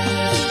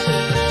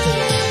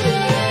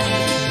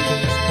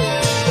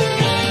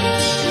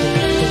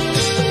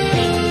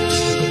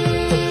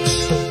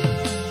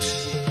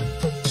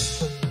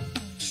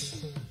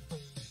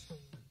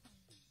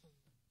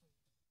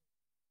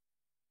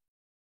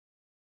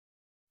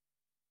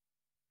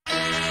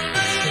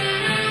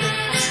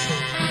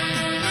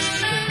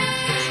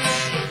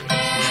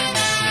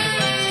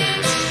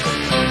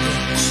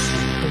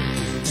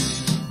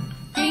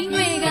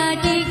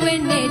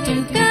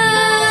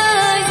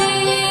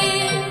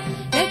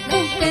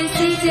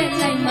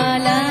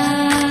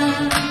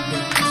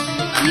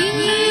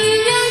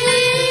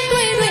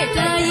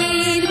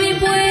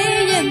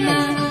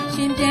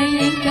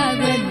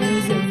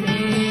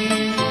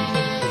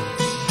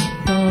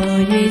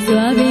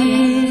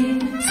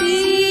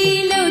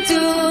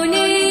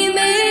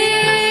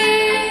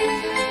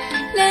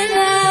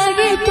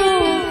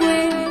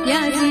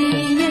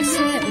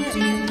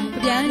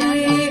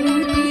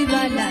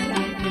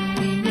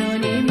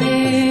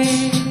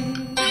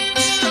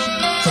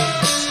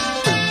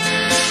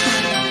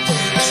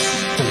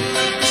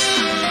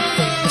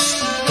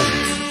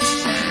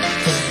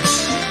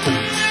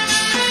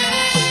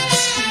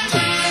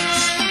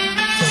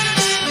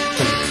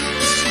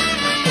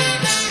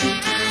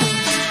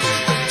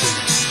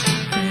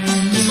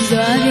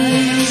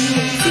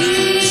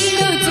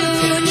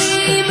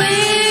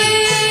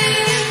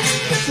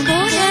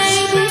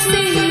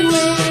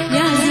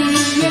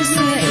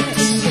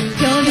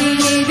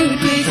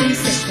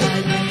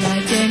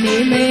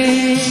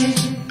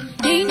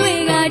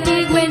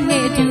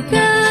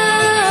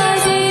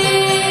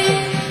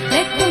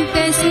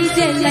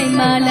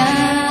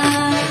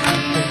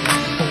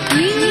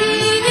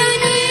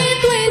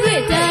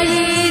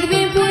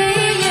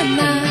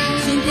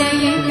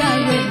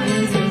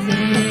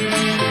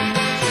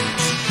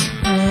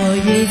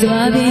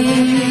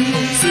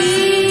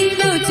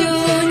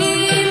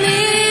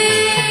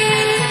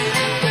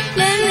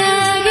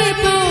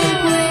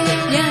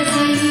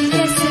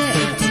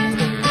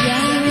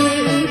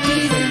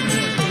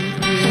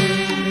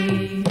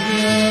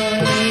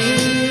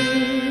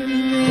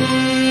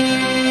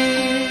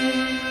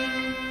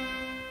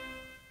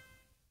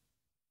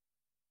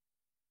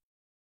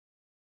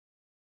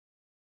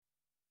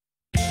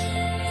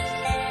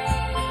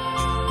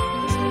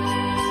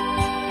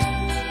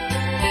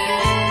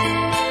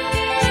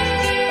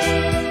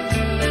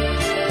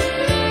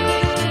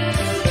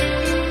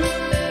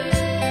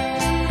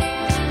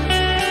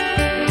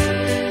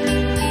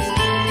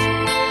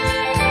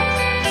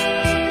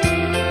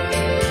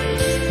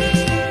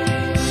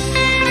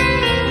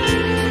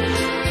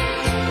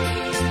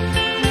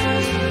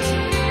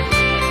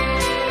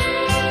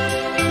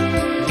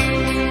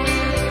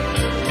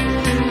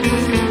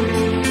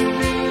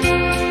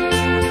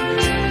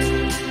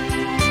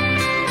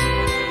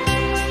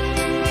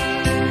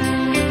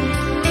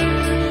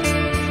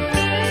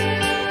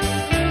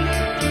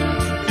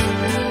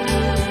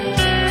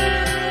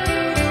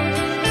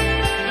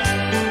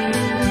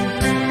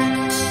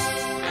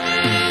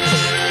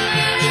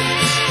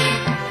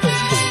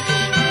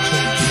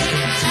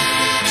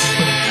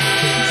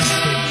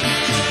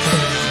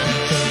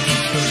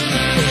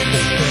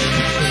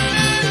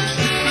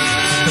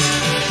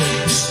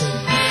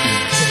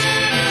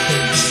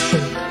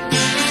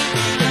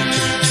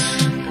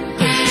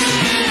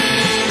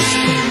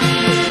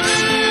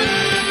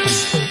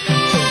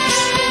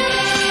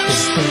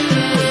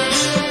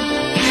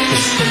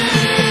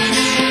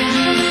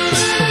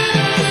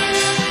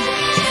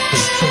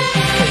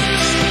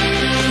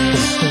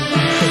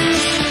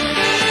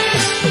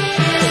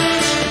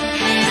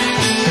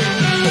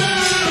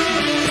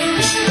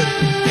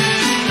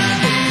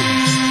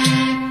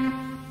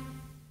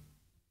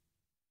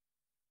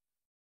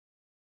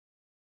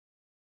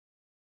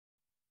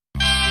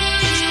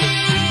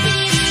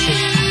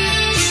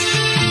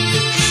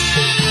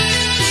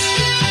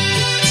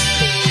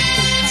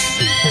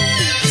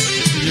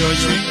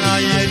ရွှင်ငါ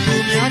ရဲ့သူ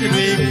များ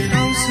တွေ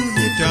တောင်းစု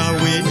မြတ်တာ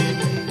ဝေ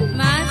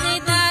မာစိ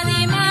တ်သာဒီ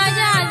မာ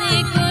ကြစီ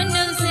ကို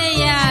နှုတ်ဆက်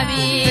ရ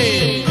ပြီ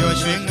ပျော်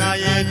ရွှင်ငါ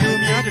ရဲ့သူ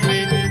များတွေ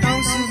တော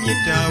င်းစုမြတ်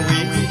တာဝေ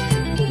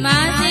မာ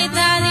စိတ်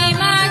သာဒီ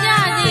မာကြ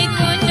စီ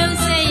ကိုနှုတ်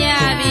ဆက်ရ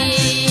ပြီ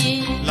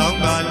လောင်း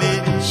ပါလေ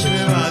ရွှ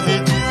င်ပါစေ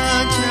ချ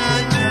မ်းချ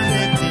မ်းချမ်း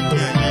နဲ့တင်ကြ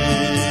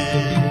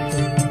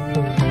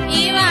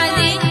ရေဤပါ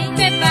စေဖ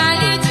က်ပါ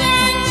လေချ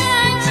မ်းချ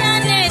မ်းချ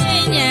မ်းနဲ့တ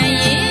င်ကြ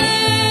ရေ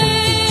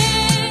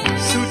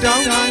ဆူတော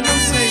င်းတာနှု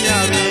တ်ဆက်ရ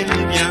ပြီ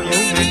မြန်အော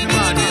င်နဲ့ဓမ္မ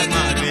တွေဓမ္မ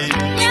တွေ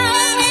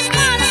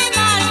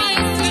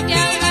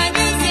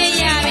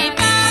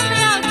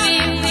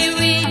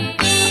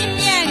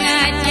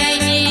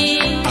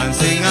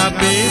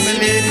ပေးမ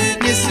လေး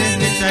မြစ်စင်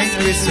နှစ်တိုင်း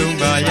ပြေဆုံး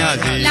ပါရ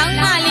စေလောင်း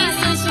ပါလေး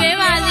ဆူဆွဲ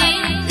ပါစေ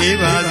အေး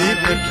ပါစေ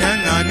ပြဖြ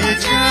န်းကနေ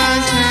ချ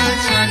မ်းချမ်း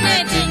ချမ်း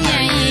နဲ့တည်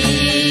ညံ့ရေ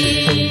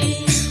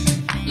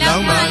လော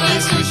င်းပါ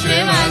လေးဆူဆွဲ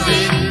ပါစေ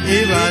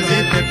အေးပါစေ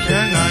ပြဖြ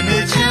န်းကနေ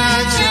ချ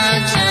မ်းချ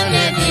မ်းချမ်း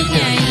နဲ့တည်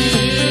ညံ့ရေ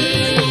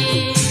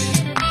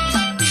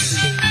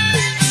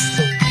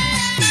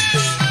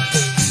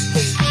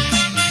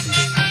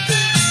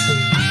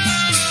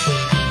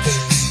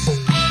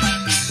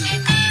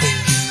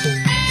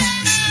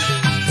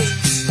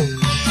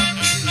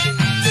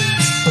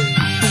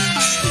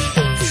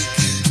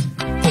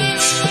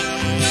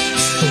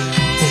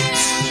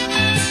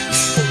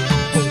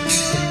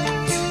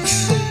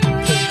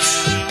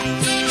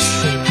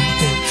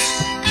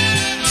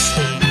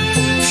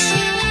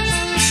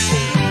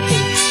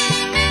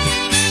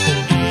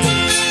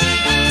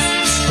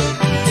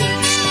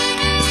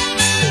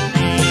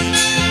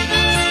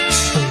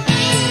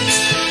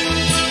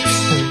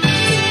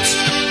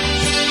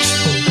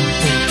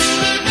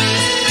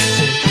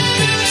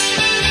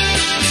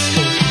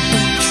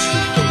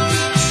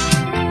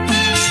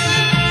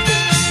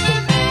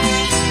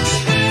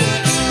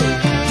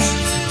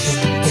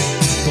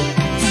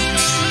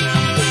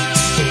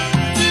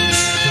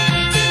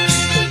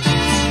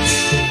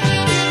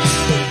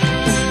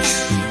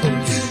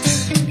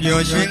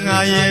ရွှင်ငါ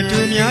ရဲ့သူ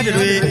များ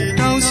တွေ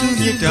တောင်းစု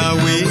မြတ်တာ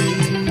ဝေ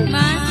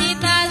မာစိ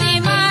တာစီ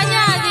မာကြ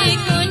စီ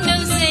ကိုနှု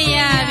တ်ဆက်ရ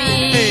ပြီ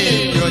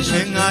ပျော်ရွှ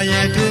င်ငါ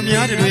ရဲ့သူ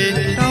များတွေ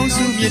တောင်း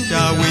စုမြတ်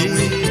တာဝေ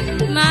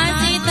မာ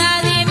စိတာ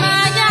စီမာ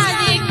ကြ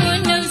စီကို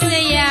နှုတ်ဆ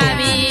က်ရ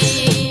ပြီ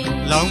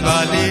လောင်းပါ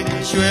လေ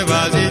ရွှဲ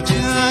ပါစေချ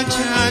မ်းချ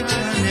မ်းချ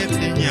မ်းနဲ့တ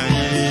င်ညာ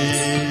ရေ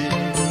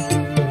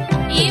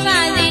ဤပါ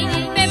စေ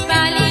ပက်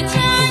ပါလေချ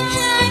မ်းချ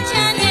မ်းချ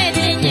မ်းနဲ့တ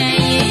င်ညာ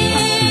ရေ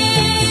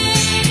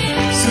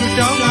ဆူ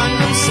တောင်းတာ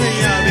နှုတ်ဆက်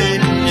ရပြီ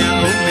မြန်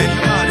အောင်နဲ့ဓ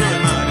မ္မတွေဓ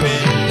မ္မတွေ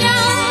မြန်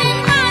အောင်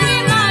ဓ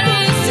မ္မတွေ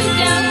ဆူ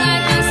တောင်းတာ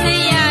နှုတ်ဆက်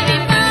ရပြီ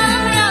ပေါ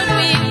င်းတော့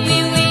တွေဝေ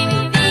ဝေ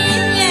ပြ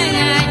င်းပြန်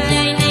က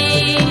ကြိုင်နေ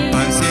ပ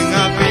န်းစင်က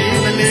ပေး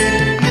မလေး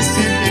မြစ်စ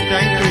င်တစ်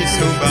တိုင်းတွေ့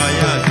ဆုံးပါ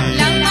ရစေ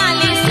လောင်းပါ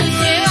လေးဆူ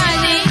ဆွဲပါ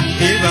စေ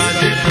အေးပါ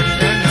စေပြ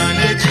ဖြန်းနာ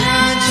နဲ့ချ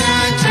မ်းချ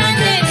မ်းချမ်း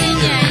နဲ့တင်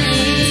ညာ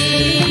ရေ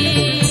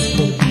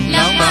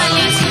လောင်းပါ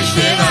လေးဆူ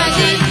ဆွဲပါ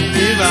စေ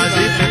အေးပါ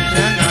စေပြဖြ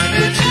န်းနာ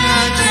နဲ့ချ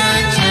မ်းချ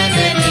မ်းချမ်း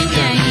နဲ့တင်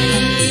ညာရေ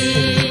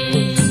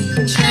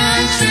ချ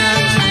မ်းချ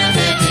မ်းချမ်း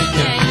နဲ့တင်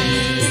ညာရေ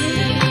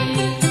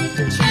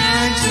ချ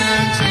မ်းချ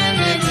မ်းချမ်း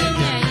နဲ့တင်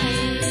ညာရေ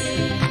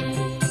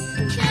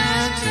ချ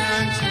မ်းချ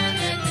မ်းချမ်း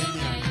နဲ့တင်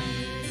ညာ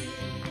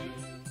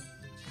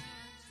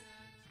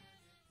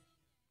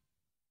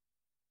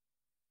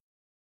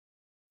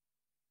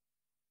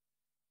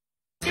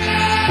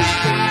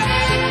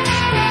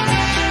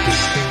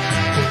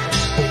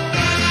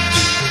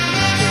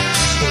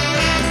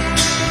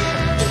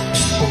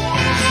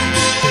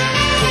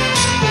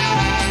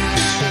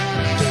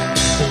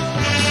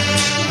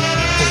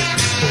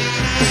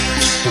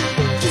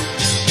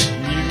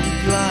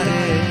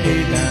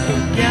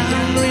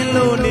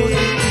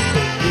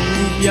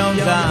ပြောင်း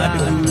တာ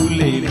တူ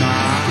လေးမှာ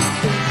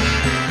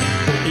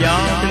ပြော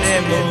င်း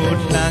တဲ့မို့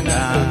လှမ်းက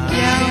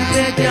ပြောင်း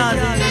တဲ့ကြ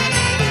စေ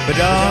ပ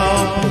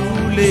တော်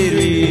ဘူးလေး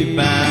တွေပ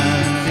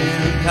န်းစ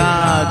င်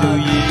ထားသူ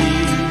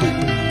ကြီး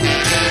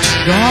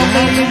ကောင်းမ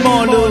င်း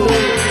မော်လို့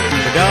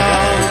ပ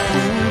တော်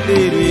ဘူး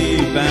လေးတွေ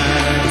ပ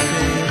န်း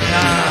စင်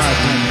ထား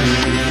သူ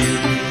ကြီး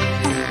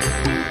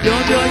ပြော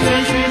င်းပြောင်းရွှ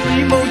င်ရွှင်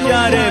ပြီးမုန်းကြ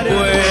တဲ့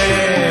ပွဲ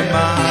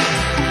မှာ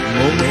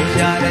မုန်းနေ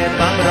ကြတဲ့ပ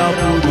န်းတော်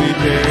ဘူးတွေ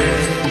တဲ့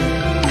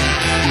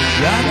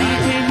ရာသီ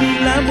ချင်းကြီး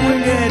လမ်းပွင့်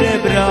ခဲ့တဲ့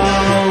ပ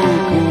တော်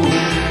ကို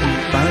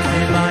ပန်းစ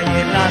င်မ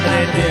ရဲ့လာ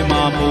တဲ့တဲ့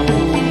မှာ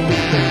မိုး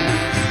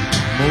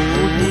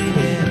ကြီး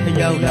နဲ့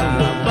ဖျောက်လာ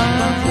ပ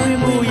န်းပွင့်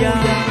မှုရာ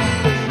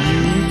ယူ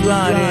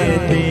သွားတဲ့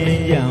သင်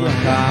ရံ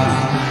ခါ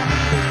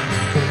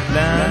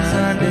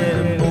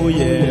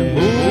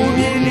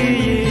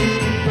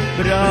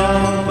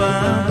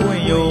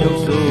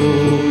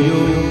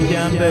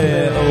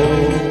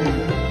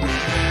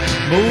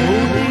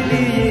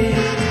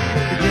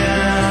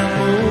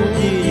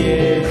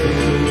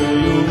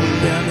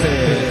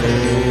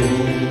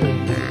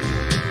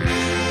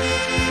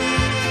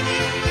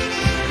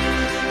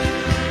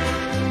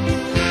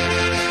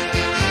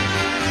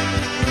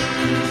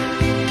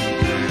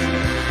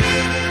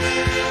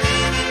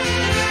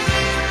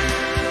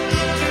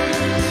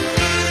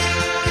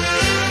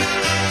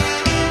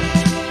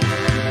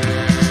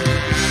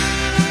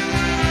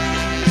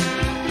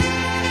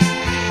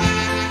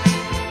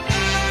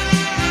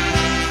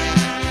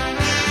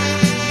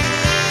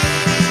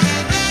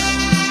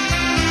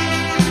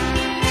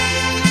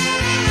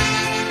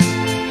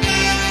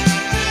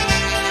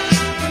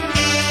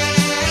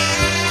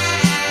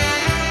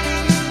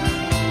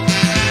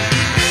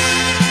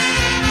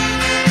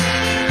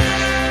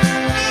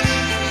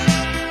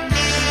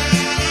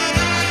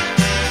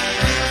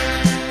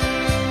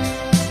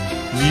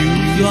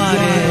ရွာ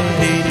တဲ့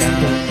ဒေတာ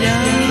ပြ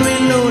န်တွ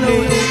င်လို့လေ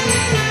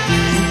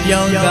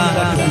ပြောင်းတာ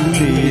တူ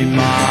လေး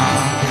မှာ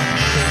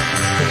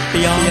တ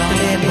ယောက်တ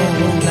ည်း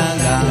မုံလာ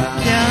က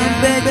ပြန်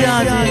ပဲကြ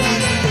ခြ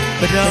င်း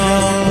ပ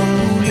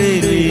တော်လေး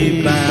တွေ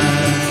ပ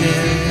န်းစ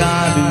င်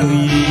ကားလူ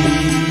ကြီး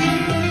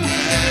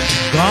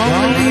ကော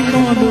င်းလေး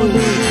မော်လို့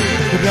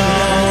ပ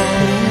တော်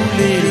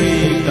လေးတွေ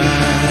ပ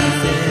န်း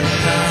စင်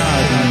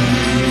ကားလူ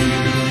ကြီး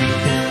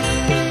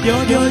ပြော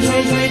ပြောရွှေ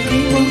ရွှေ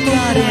တီးမှုကြ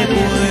တဲ့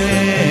ပွဲ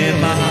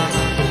မှာ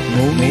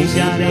ငုံနေကြ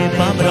တဲ့ပ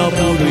န်းပတော်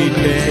ပူတွေ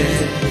တဲ့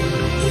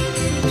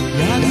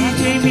လာပြီး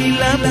ချိန်ပြီး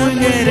လမ်းပွင့်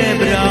ခဲ့တဲ့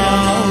ပ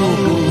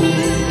တော်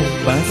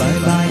ပန်းစင်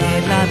ပါ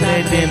ရဲ့လာ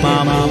တဲ့တင်မှာ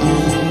မဟု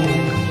တ်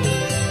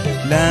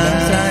လ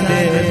မ်းဆန်း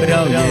တဲ့ပ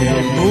တော်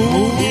ရဲ့မူ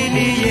ကြီး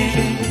လေးရဲ့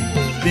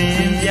သ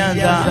င်ပြန်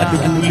သာအ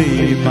တူ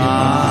လေးမှာ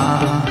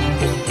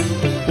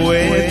ပွဲ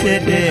ဖြ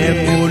စ်တဲ့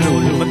မိုး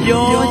လို့မ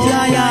ပြောကြ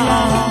ရ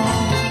အောင်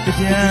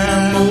ကြံ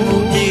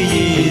မိုးကြီး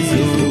ရေး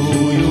ဆို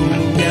ယုံ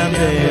ပြန်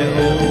ပဲ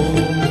အောင်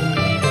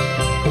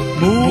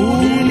မူ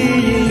ကြီး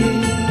လေးရဲ့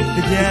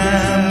ကြံ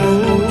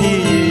မိုး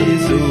ကြီးရေး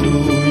ဆို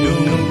ယုံ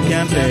ပြ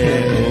န်ပဲ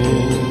အော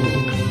င်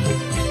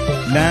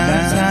လ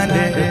မ်းဆန်း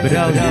တဲ့ပ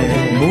တော်ရဲ့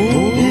မူ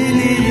ကြီး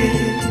လေး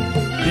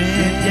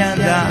ရဲ့ပြန်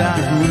သာ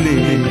ကူ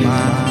လေး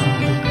မှာ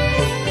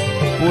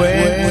ပွဲ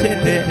ဖြစ်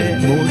တဲ့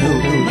မိုး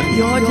လို့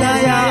ပြောကြ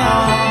ရ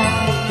အောင်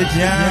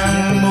ကြံ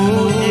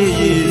မိုးကြီး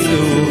ရေး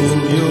ဆို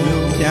ယုံ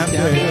ပြန်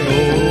ပဲ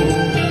အောင်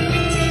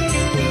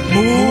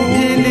မူ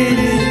ကြီးလေး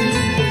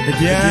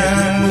ကြံ